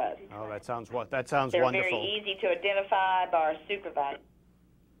well for us. Oh, that sounds They're wonderful. very easy to identify by our supervisor.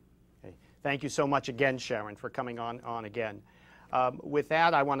 Okay. Thank you so much again, Sharon, for coming on again. With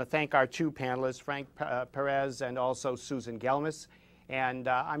that, I want to thank our 2 panelists, Frank Perez and also Susan Gelmas. And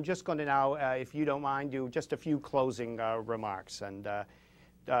I'm just going to now, if you don't mind, do just a few closing remarks. And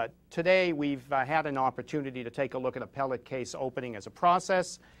today we've had an opportunity to take a look at appellate case opening as a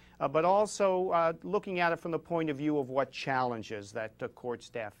process, but also looking at it from the point of view of what challenges that court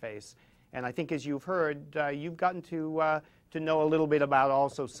staff face. And I think, as you've heard, you've gotten to know a little bit about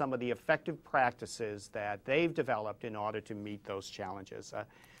also some of the effective practices that they've developed in order to meet those challenges.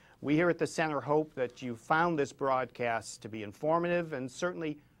 We here at the Center hope that you found this broadcast to be informative and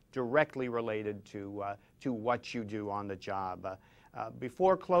certainly directly related to what you do on the job.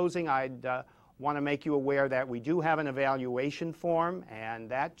 Before closing, I'd want to make you aware that we do have an evaluation form, and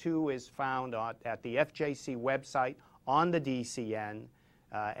that too is found at the FJC website on the DCN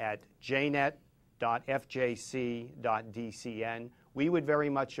at jnet.fjc.gov. We would very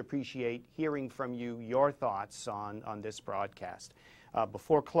much appreciate hearing from you your thoughts on this broadcast.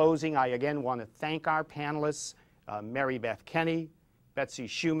 Before closing, I again want to thank our panelists, Mary Beth Kenny, Betsy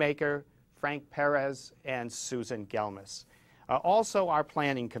Shoemaker, Frank Perez, and Susan Gelmas. Also, our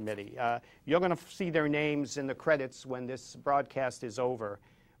planning committee. You're going to see their names in the credits when this broadcast is over,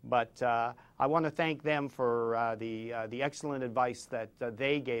 but I want to thank them for the excellent advice that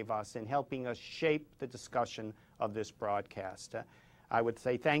they gave us in helping us shape the discussion of this broadcast. I would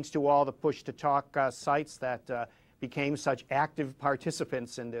say thanks to all the push-to-talk sites that became such active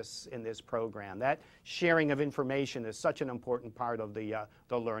participants in this program. That sharing of information is such an important part of the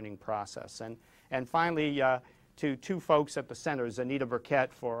learning process. And finally, to two folks at the Center, Zanita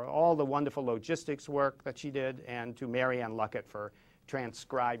Burkett for all the wonderful logistics work that she did, and to Mary Ann Luckett for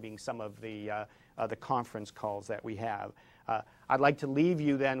transcribing some of the conference calls that we have. I'd like to leave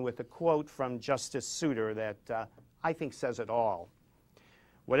you then with a quote from Justice Souter that I think says it all.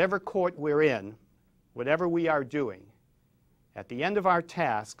 Whatever court we're in, whatever we are doing, at the end of our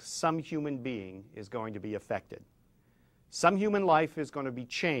task, some human being is going to be affected. Some human life is going to be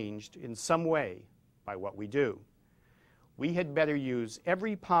changed in some way by what we do. We had better use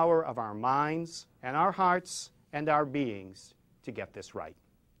every power of our minds and our hearts and our beings to get this right.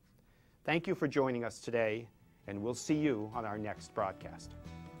 Thank you for joining us today, and we'll see you on our next broadcast.